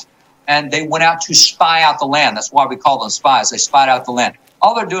out, and they went out to spy out the land. That's why we call them spies. They spied out the land.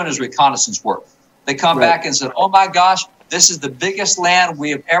 All they're doing is reconnaissance work. They come back and said, oh my gosh, this is the biggest land we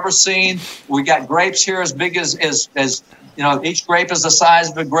have ever seen. We got grapes here as big as each grape is the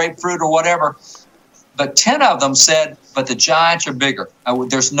size of a grapefruit or whatever. But 10 of them said, but the giants are bigger.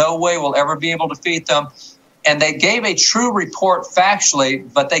 There's no way we'll ever be able to defeat them. And they gave a true report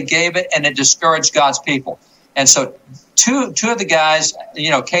factually, but they gave it and it discouraged God's people. And so two of the guys,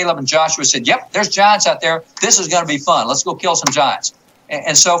 Caleb and Joshua said, yep, there's giants out there. This is going to be fun. Let's go kill some giants.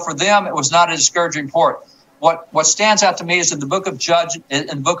 And so for them, it was not a discouraging report. What stands out to me is in the book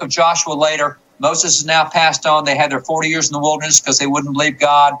of Joshua later, Moses is now passed on. They had their 40 years in the wilderness because they wouldn't believe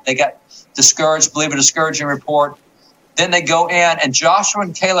God. They got discouraged, believe a discouraging report. Then they go in, and Joshua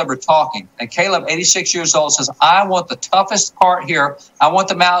and Caleb are talking. And Caleb, 86 years old, says, I want the toughest part here. I want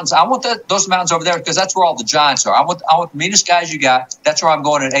the mountains. I want those mountains over there because that's where all the giants are. I want the meanest guys you got. That's where I'm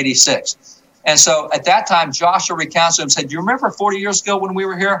going at 86. And so at that time, Joshua recounts to him and said, do you remember 40 years ago when we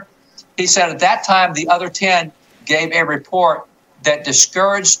were here? He said at that time, the other 10 gave a report that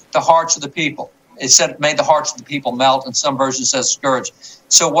discouraged the hearts of the people. It said it made the hearts of the people melt, and some versions says discouraged.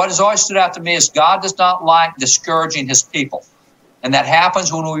 So what has always stood out to me is God does not like discouraging his people. And that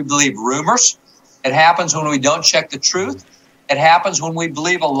happens when we believe rumors. It happens when we don't check the truth. It happens when we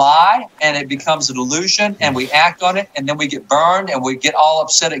believe a lie and it becomes a delusion and we act on it, and then we get burned and we get all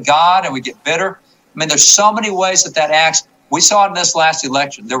upset at God and we get bitter. I mean, there's so many ways that acts. We saw it in this last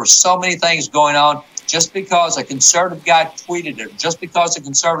election. There were so many things going on. Just because a conservative guy tweeted it, just because a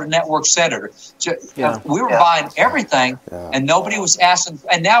conservative network said it, we were buying everything, and nobody was asking.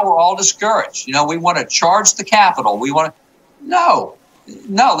 And now we're all discouraged. We want to charge the Capitol. No.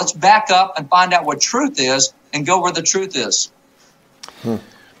 Let's back up and find out what truth is, and go where the truth is.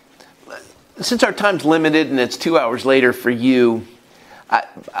 Since our time's limited and it's 2 hours later for you,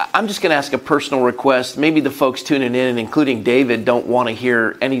 I'm just going to ask a personal request. Maybe the folks tuning in, including David, don't want to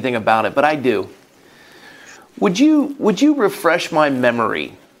hear anything about it, but I do. Would you refresh my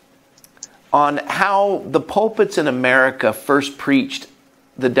memory on how the pulpits in America first preached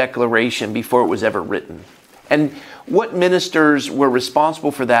the Declaration before it was ever written? And what ministers were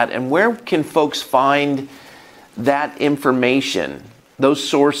responsible for that? And where can folks find that information, those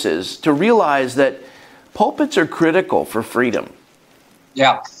sources, to realize that pulpits are critical for freedom?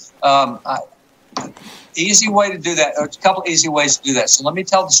 Yeah. Easy way to do that. There's a couple easy ways to do that. So let me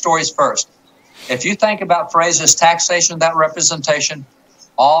tell the stories first. If you think about phrases, taxation without representation,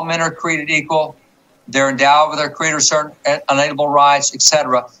 all men are created equal, they're endowed with their creator certain unalienable rights,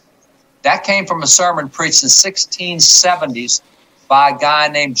 etc. That came from a sermon preached in the 1670s by a guy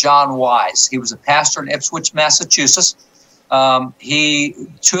named John Wise. He was a pastor in Ipswich, Massachusetts.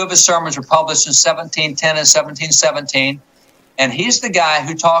 Two of his sermons were published in 1710 and 1717. And he's the guy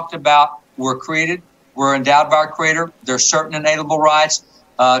who talked about we're created, we're endowed by our creator, there's certain inalienable rights,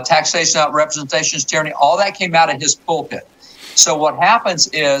 taxation without representation is tyranny. All that came out of his pulpit. So what happens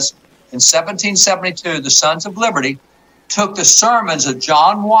is in 1772, the Sons of Liberty took the sermons of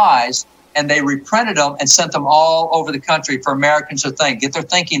John Wise and they reprinted them and sent them all over the country for Americans to think, get their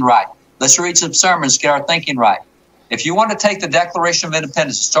thinking right. Let's read some sermons, get our thinking right. If you want to take the Declaration of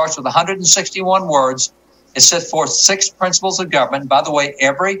Independence, it starts with 161 words. It sets forth 6 principles of government. By the way,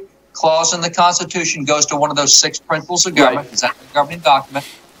 every clause in the Constitution goes to one of those 6 principles of government. Right. It's a governing document.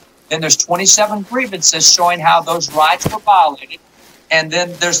 Then there's 27 grievances showing how those rights were violated. And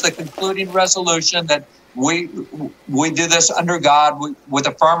then there's the concluding resolution that we do this under God with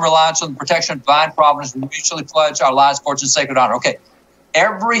a firm reliance on the protection of divine providence. We mutually pledge our lives, fortune, and sacred honor. Okay.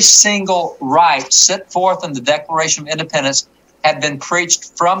 Every single right set forth in the Declaration of Independence had been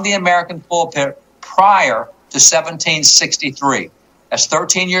preached from the American pulpit prior to 1763. That's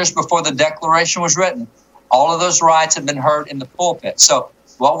 13 years before the Declaration was written. All of those rights have been heard in the pulpit. So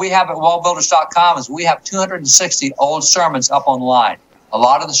what we have at wallbuilders.com is we have 260 old sermons up online. A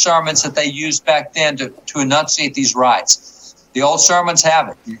lot of the sermons that they used back then to enunciate these rights. The old sermons have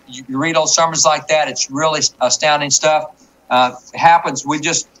it. You read old sermons like that, it's really astounding stuff. Happens. We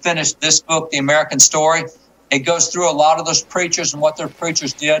just finished this book, The American Story. It goes through a lot of those preachers and what their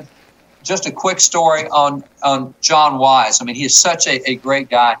preachers did. Just a quick story on John Wise. I mean, he is such a great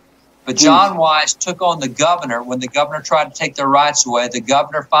guy. But John Wise took on the governor when the governor tried to take their rights away. The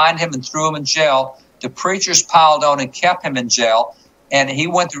governor fined him and threw him in jail. The preachers piled on and kept him in jail. And he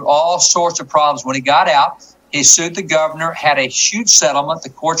went through all sorts of problems. When he got out, he sued the governor, had a huge settlement. The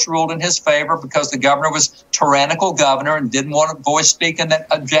courts ruled in his favor because the governor was tyrannical governor and didn't want a voice speaking that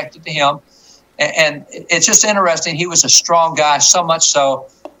objected to him. And it's just interesting. He was a strong guy, so much so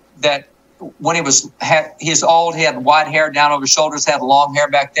that when he's old, he had white hair down over his shoulders, had long hair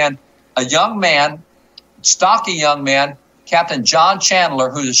back then. A young man, stocky young man, Captain John Chandler,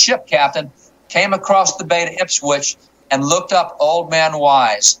 who's a ship captain, came across the bay to Ipswich and looked up Old Man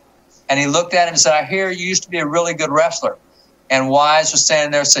Wise. And he looked at him and said, I hear you used to be a really good wrestler. And Wise was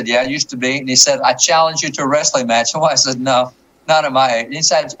standing there and said, yeah, I used to be. And he said, I challenge you to a wrestling match. And Wise said, no, not at my age. And he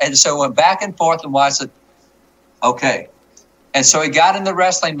said, and so it went back and forth, and Wise said, okay. And so he got in the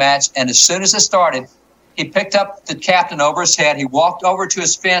wrestling match, and as soon as it started, he picked up the captain over his head. He walked over to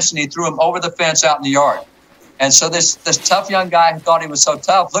his fence, and he threw him over the fence out in the yard. And so this tough young guy who thought he was so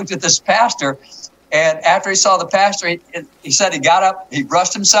tough looked at this pastor, and after he saw the pastor, he said he got up, he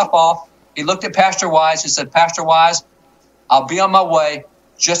brushed himself off, he looked at Pastor Wise, he said, Pastor Wise, I'll be on my way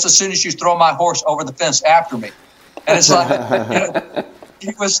just as soon as you throw my horse over the fence after me. And it's like,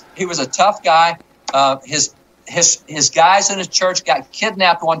 he was a tough guy. His guys in his church got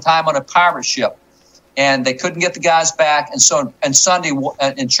kidnapped one time on a pirate ship, and they couldn't get the guys back. And so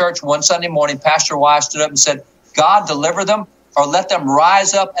in church one Sunday morning, Pastor Wise stood up and said, God, deliver them or let them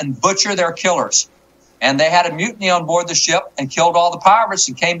rise up and butcher their killers. And they had a mutiny on board the ship and killed all the pirates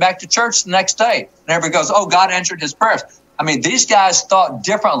and came back to church the next day. And everybody goes, oh, God answered his prayers. I mean, these guys thought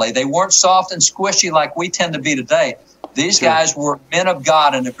differently. They weren't soft and squishy like we tend to be today. These guys were men of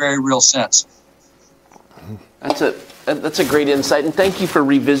God in a very real sense. That's a great insight, and thank you for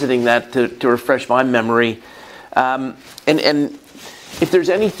revisiting that to refresh my memory. And if there's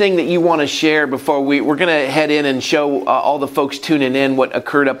anything that you want to share before we're going to head in and show all the folks tuning in what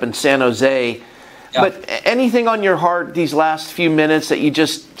occurred up in San Jose. Yeah. But anything on your heart these last few minutes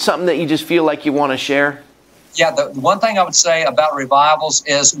something that you just feel like you want to share? Yeah, the one thing I would say about revivals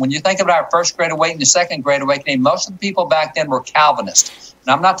is when you think about our first Great Awakening, the second Great Awakening, most of the people back then were Calvinists.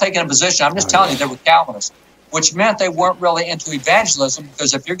 And I'm not taking a position. I'm just telling you they were Calvinists, which meant they weren't really into evangelism,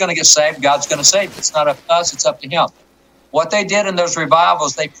 because if you're going to get saved, God's going to save you. It's not up to us. It's up to him. What they did in those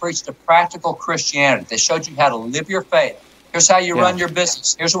revivals, they preached a practical Christianity. They showed you how to live your faith. Here's how you run your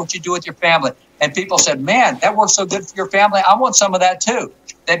business. Here's what you do with your family. And people said, man, that works so good for your family. I want some of that too.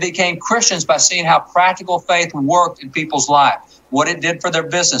 They became Christians by seeing how practical faith worked in people's life, what it did for their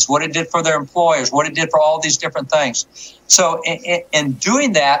business, what it did for their employers, what it did for all these different things. So in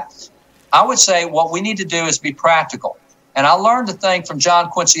doing that, I would say what we need to do is be practical. And I learned the thing from John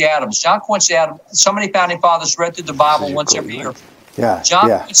Quincy Adams. John Quincy Adams, so many founding fathers read through the Bible once every year.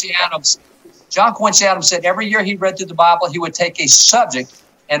 John Quincy Adams said every year he read through the Bible, he would take a subject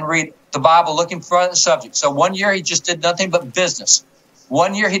and read the Bible looking for the subject. So one year he just did nothing but business.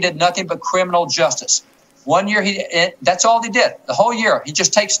 One year he did nothing but criminal justice. One year that's all he did. The whole year he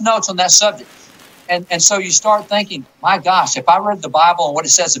just takes notes on that subject. And so you start thinking, my gosh, if I read the Bible and what it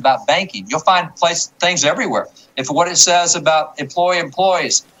says about banking, you'll find things everywhere. If what it says about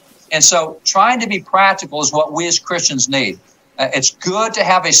employees. And so trying to be practical is what we as Christians need. It's good to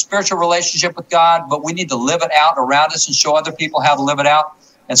have a spiritual relationship with God, but we need to live it out around us and show other people how to live it out.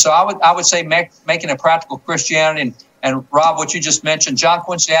 And so I would say making a practical Christianity. And Rob, what you just mentioned, John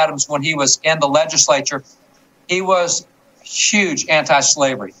Quincy Adams, when he was in the legislature, he was huge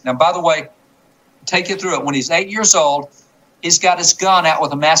anti-slavery. Now, by the way, take you through it. When he's 8 years old, he's got his gun out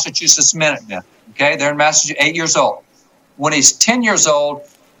with a Massachusetts Minutemen. Okay, they're in Massachusetts, 8 years old. When he's 10 years old,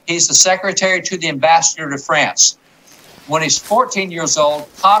 he's the secretary to the ambassador to France. When he's 14 years old,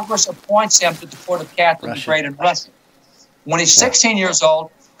 Congress appoints him to the court of Catherine the Great in Russia. When he's 16 years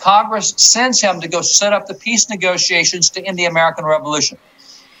old, Congress sends him to go set up the peace negotiations to end the American Revolution.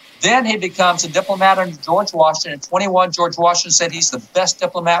 Then he becomes a diplomat under George Washington. At 21, George Washington said he's the best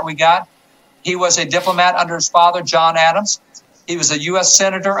diplomat we got. He was a diplomat under his father, John Adams. He was a U.S.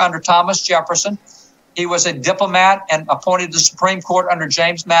 Senator under Thomas Jefferson. He was a diplomat and appointed to the Supreme Court under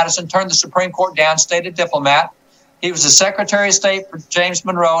James Madison, turned the Supreme Court down, stayed a diplomat. He was the Secretary of State for James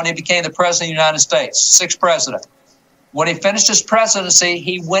Monroe, and he became the President of the United States, sixth president. When he finished his presidency,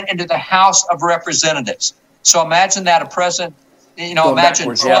 he went into the House of Representatives. So imagine that, a president,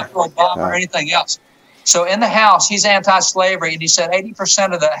 imagine Trump or Obama or anything else. So in the House, he's anti-slavery, and he said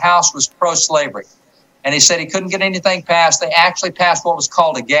 80% of the House was pro-slavery. And he said he couldn't get anything passed. They actually passed what was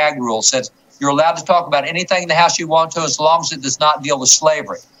called a gag rule. It says you're allowed to talk about anything in the House you want to as long as it does not deal with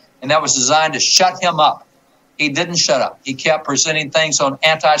slavery. And that was designed to shut him up. He didn't shut up. He kept presenting things on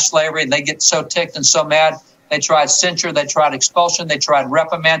anti-slavery, and they get so ticked and so mad. They tried censure. They tried expulsion. They tried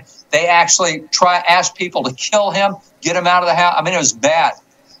reprimand. They actually asked people to kill him, get him out of the house. I mean, it was bad.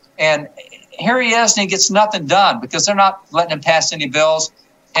 And here he is, and he gets nothing done because they're not letting him pass any bills.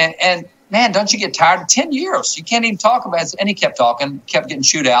 And man, don't you get tired? 10 years. You can't even talk about it. And he kept talking, kept getting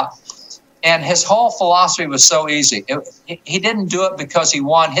chewed out. And his whole philosophy was so easy. He didn't do it because he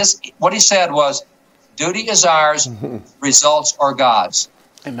won. What he said was, duty is ours, results are God's.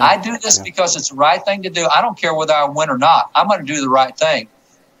 Amen. I do this because it's the right thing to do. I don't care whether I win or not. I'm going to do the right thing.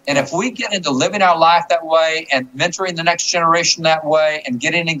 And if we get into living our life that way and mentoring the next generation that way and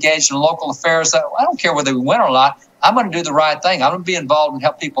getting engaged in local affairs that way, I don't care whether we win or not. I'm going to do the right thing. I'm going to be involved and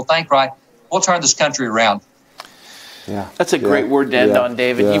help people think right. We'll turn this country around. Yeah, that's a great word to end on,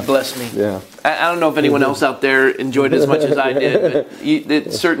 David. Yeah. You blessed me. Yeah. I don't know if anyone else out there enjoyed it as much as I did, but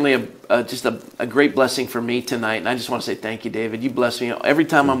it's certainly just a great blessing for me tonight. And I just want to say thank you, David. You bless me every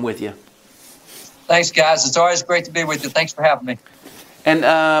time I'm with you. Thanks, guys. It's always great to be with you. Thanks for having me. And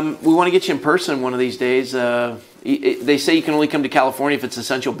we want to get you in person one of these days. They say you can only come to California if it's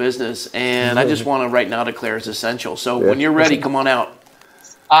essential business, and I just want to right now declare it's essential. So when you're ready, come on out.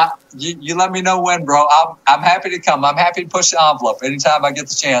 You let me know when, bro. I'm happy to come. I'm happy to push the envelope anytime I get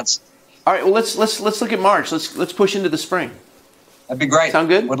the chance. All right. Well, let's look at March. Let's push into the spring. That'd be great. Sound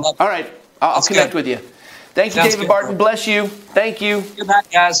good? All right. I'll connect with you. Thank you, David Barton. Bless you. Thank you. Good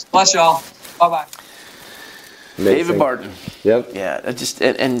night, guys. Bless y'all. Bye-bye. David Barton. Yep. Yeah. Just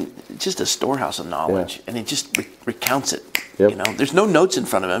a storehouse of knowledge, and he just recounts it. Yep. You know, there's no notes in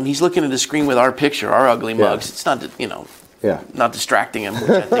front of him. He's looking at the screen with our picture, our ugly mugs. It's not, not distracting him, which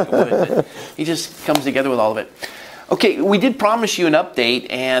I think it would. But he just comes together with all of it. Okay, we did promise you an update,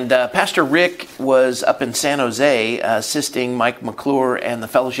 and Pastor Rick was up in San Jose assisting Mike McClure and the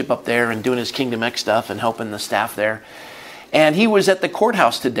fellowship up there and doing his Kingdom X stuff and helping the staff there. And he was at the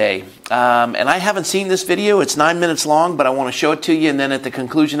courthouse today. And I haven't seen this video. It's 9 minutes long, but I want to show it to you. And then at the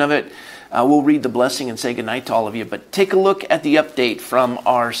conclusion of it, we'll read the blessing and say goodnight to all of you. But take a look at the update from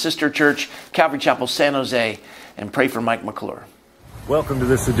our sister church, Calvary Chapel, San Jose, and pray for Mike McClure. Welcome to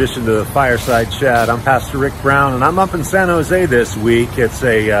this edition of the Fireside Chat. I'm Pastor Rick Brown, and I'm up in San Jose this week. It's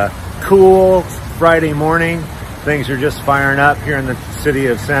a cool Friday morning. Things are just firing up here in the city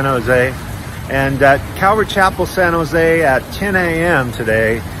of San Jose. And at Calvary Chapel, San Jose at 10 a.m.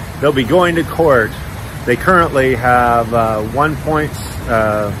 today, they'll be going to court. They currently have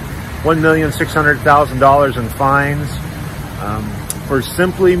 $1,600,000 in fines for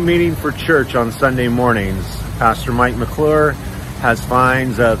simply meeting for church on Sunday mornings. Pastor Mike McClure has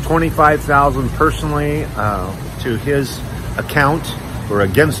fines of $25,000 personally to his account, or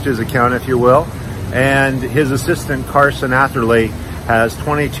against his account, if you will. And his assistant, Carson Atherley, has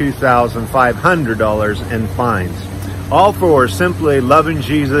 $22,500 in fines. All for simply loving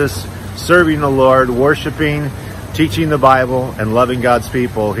Jesus, serving the Lord, worshiping, teaching the Bible, and loving God's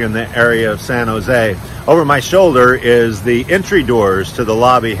people here in the area of San Jose. Over my shoulder is the entry doors to the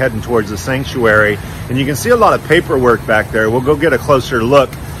lobby heading towards the sanctuary. And you can see a lot of paperwork back there. We'll go get a closer look.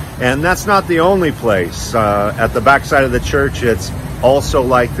 And that's not the only place. At the back side of the church, it's also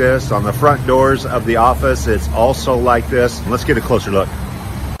like this. On the front doors of the office, it's also like this. Let's get a closer look.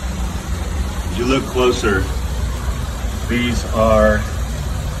 As you look closer, these are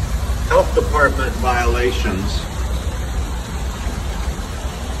health department violations,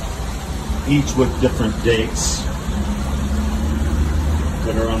 each with different dates,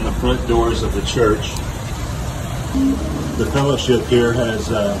 that are on the front doors of the church. The fellowship here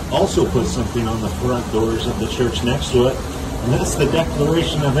has also put something on the front doors of the church next to it, and that's the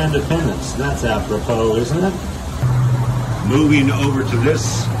Declaration of Independence. That's apropos, isn't it? Moving over to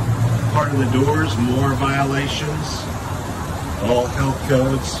this part of the doors, more violations, all health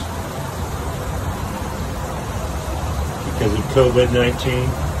codes because of COVID-19.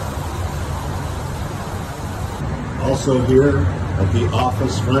 Also here at the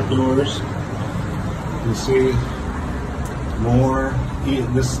office front doors, you see more.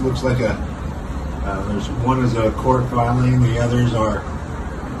 This looks like a, there's one is a court filing, the others are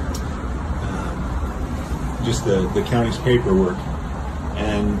just the county's paperwork.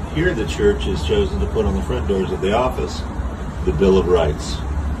 And here the church has chosen to put on the front doors of the office the Bill of Rights.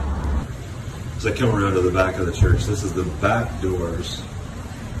 As I come around to the back of the church, this is the back doors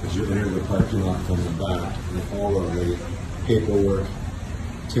as you enter the parking lot from the back, and all of the paperwork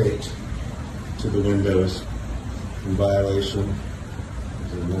taped to the windows in violation.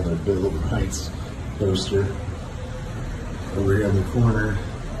 There's another Bill of Rights poster over here in the corner,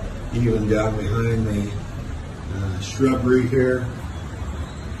 even down behind the shrubbery here.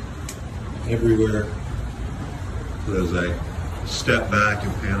 Everywhere. But as I step back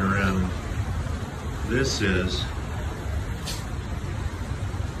and pan around, this is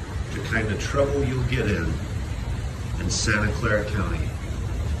the kind of trouble you'll get in Santa Clara County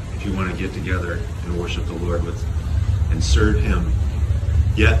if you want to get together and worship the Lord with and serve Him.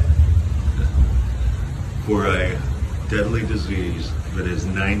 Yet, for a deadly disease that is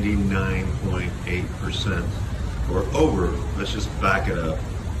 99.8% or over, let's just back it up,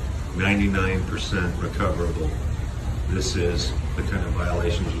 99% recoverable. This is the kind of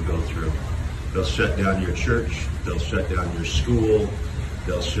violations you go through. They'll shut down your church, they'll shut down your school,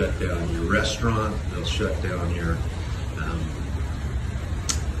 they'll shut down your restaurant, they'll shut down your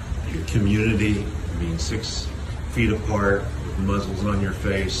community, being 6 feet apart with muzzles on your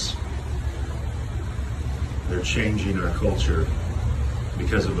face. They're changing our culture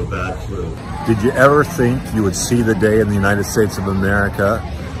because of a bad flu. Did you ever think you would see the day in the United States of America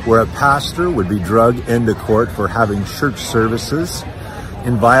where a pastor would be drugged into court for having church services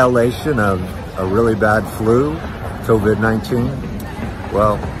in violation of a really bad flu, COVID-19?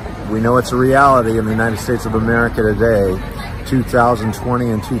 Well, we know it's a reality in the United States of America today.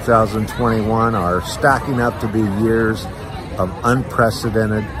 2020 and 2021 are stacking up to be years of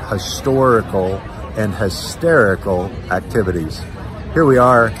unprecedented, historical, and hysterical activities. Here we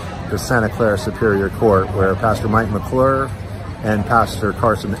are at the Santa Clara Superior Court, where Pastor Mike McClure and Pastor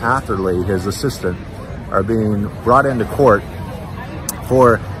Carson Atherley, his assistant, are being brought into court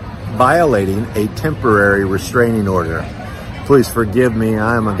for violating a temporary restraining order. Please forgive me,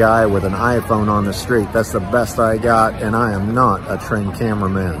 I am a guy with an iPhone on the street. That's the best I got, and I am not a trained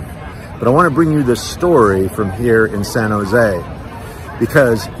cameraman. But I want to bring you this story from here in San Jose,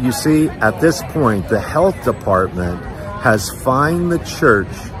 because you see, at this point, the health department has fined the church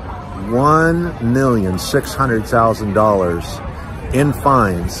 $1,600,000 in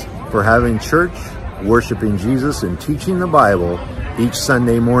fines for having church, worshiping Jesus, and teaching the Bible each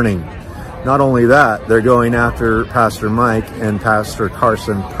Sunday morning. Not only that, they're going after Pastor Mike and Pastor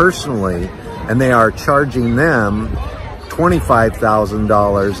Carson personally, and they are charging them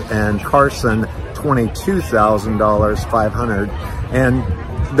 $25,000 and Carson $22,500, and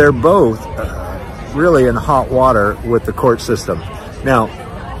they're both really in hot water with the court system. Now,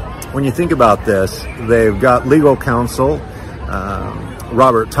 when you think about this, they've got legal counsel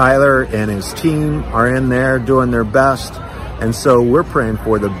Robert Tyler and his team are in there doing their best. And so we're praying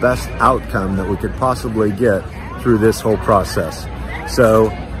for the best outcome that we could possibly get through this whole process. So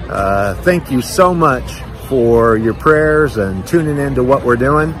thank you so much for your prayers and tuning into what we're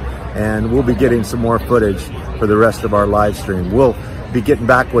doing. And we'll be getting some more footage for the rest of our live stream. We'll be getting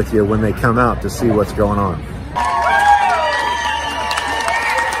back with you when they come out to see what's going on.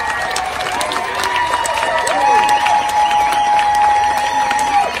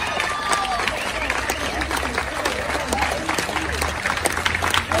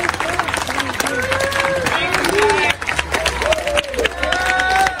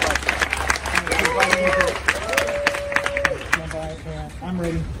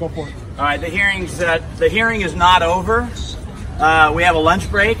 All right, the hearing is not over. We have a lunch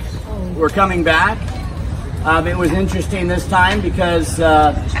break. We're coming back. It was interesting this time because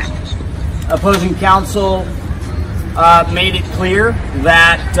opposing counsel made it clear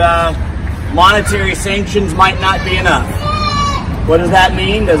that monetary sanctions might not be enough. What does that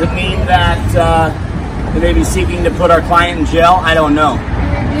mean? Does it mean that they may be seeking to put our client in jail? I don't know.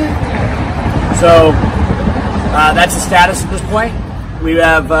 So that's the status at this point. We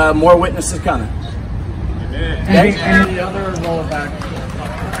have more witnesses coming. Okay. And the other roll it back.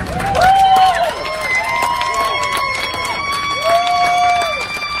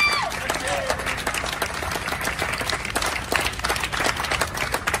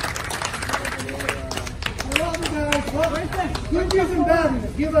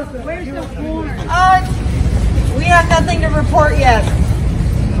 We have nothing to report yet.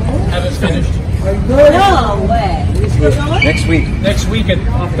 Have it finished. No way. Next week. Next week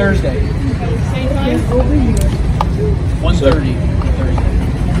on Thursday. Same time? 1:30.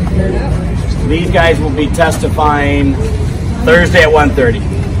 These guys will be testifying Thursday at 1:30.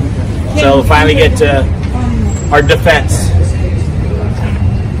 So we'll finally get to our defense.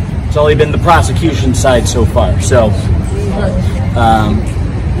 It's only been the prosecution side so far. So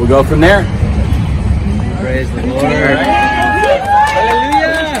we'll go from there. Praise the Lord. Hallelujah.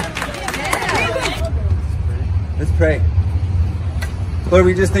 Let's pray. Lord,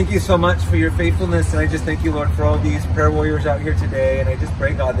 we just thank you so much for your faithfulness, and I just thank you, Lord, for all these prayer warriors out here today, and I just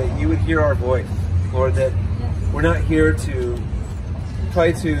pray, God, that you would hear our voice, Lord, that we're not here to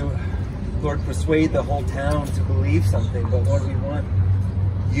try to, Lord, persuade the whole town to believe something, but Lord, we want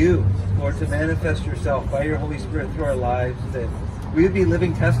you, Lord, to manifest yourself by your Holy Spirit through our lives, that we would be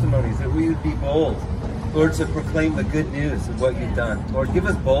living testimonies, that we would be bold, Lord, to proclaim the good news of what you've done. Lord, give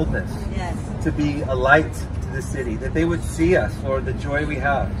us boldness to be a light to the city, that they would see us, Lord, the joy we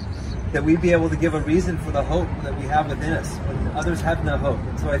have, that we'd be able to give a reason for the hope that we have within us when others have no hope.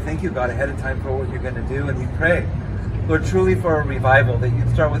 And so I thank you, God, ahead of time for what you're going to do, and we pray, Lord, truly for a revival, that you'd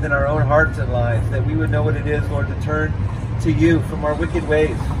start within our own hearts and lives, that we would know what it is, Lord, to turn to you from our wicked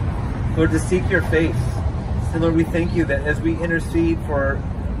ways, Lord, to seek your face. And Lord, we thank you that as we intercede for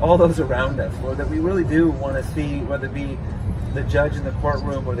all those around us, Lord, that we really do want to see, whether it be the judge in the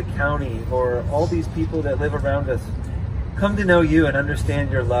courtroom or the county or all these people that live around us, come to know you and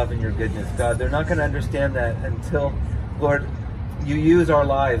understand your love and your goodness, God. They're not going to understand that until, Lord, you use our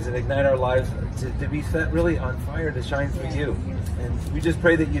lives and ignite our lives to be set really on fire to shine for you. And we just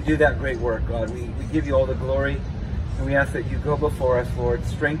pray that you do that great work, God. We give you all the glory, and we ask that you go before us, Lord,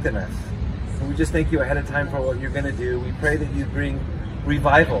 strengthen us. And we just thank you ahead of time for what you're going to do. We pray that you bring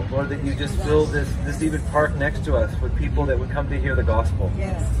revival, Lord, that you just fill this even park next to us with people that would come to hear the gospel.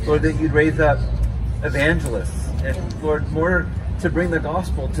 Lord, that you'd raise up evangelists and, Lord, more to bring the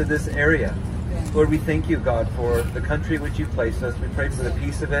gospel to this area. Lord, we thank you, God, for the country in which you placed us. We pray for the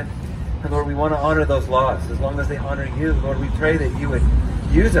peace of it. And Lord, we want to honor those laws as long as they honor you. Lord, we pray that you would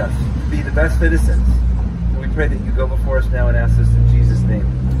use us to be the best citizens. And we pray that you go before us now and ask this in Jesus' name.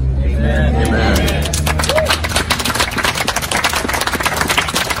 Amen. Amen.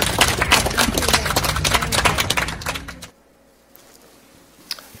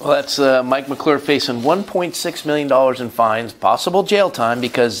 Well, that's Mike McClure facing $1.6 million in fines, possible jail time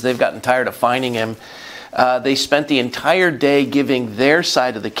because they've gotten tired of fining him. They spent the entire day giving their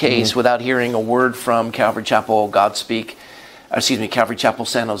side of the case without hearing a word from Calvary Chapel Calvary Chapel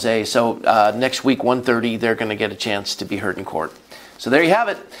San Jose. So next week, 1:30, they're going to get a chance to be heard in court. So there you have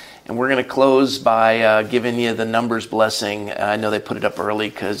it. And we're going to close by giving you the numbers blessing. I know they put it up early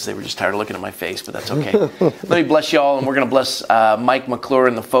because they were just tired of looking at my face, but that's okay. Let me bless you all, and we're going to bless Mike McClure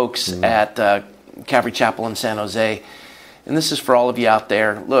and the folks at Calvary Chapel in San Jose. And this is for all of you out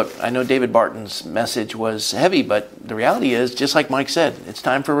there. Look, I know David Barton's message was heavy, but the reality is, just like Mike said, it's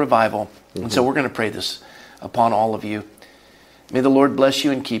time for revival. And so we're going to pray this upon all of you. May the Lord bless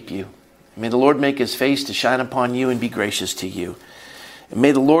you and keep you. May the Lord make his face to shine upon you and be gracious to you. And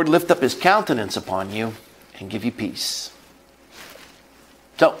may the Lord lift up his countenance upon you and give you peace.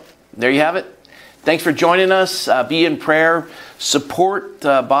 So, there you have it. Thanks for joining us. Be in prayer. Support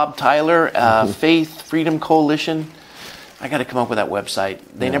Bob Tyler, Faith Freedom Coalition. I got to come up with that website.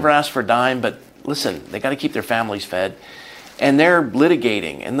 They never asked for a dime, but listen, they got to keep their families fed. And they're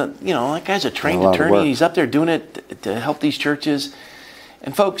litigating. And, that guy's a trained attorney. He's up there doing it to help these churches.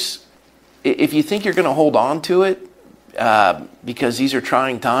 And folks, if you think you're going to hold on to it because these are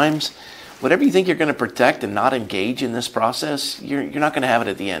trying times, whatever you think you're going to protect and not engage in this process, you're not going to have it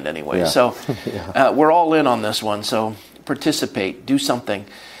at the end anyway. Yeah. So we're all in on this one. So participate. Do something.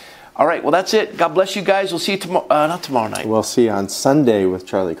 All right. Well, that's it. God bless you guys. We'll see you tomorrow. Not tomorrow night. We'll see you on Sunday with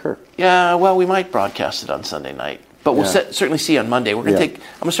Charlie Kirk. Yeah. Well, we might broadcast it on Sunday night. But we'll certainly see you on Monday. We're going to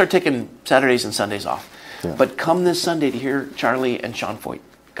I'm going to start taking Saturdays and Sundays off. Yeah. But come this Sunday to hear Charlie and Sean Foyt.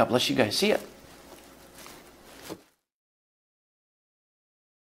 God bless you guys. See ya.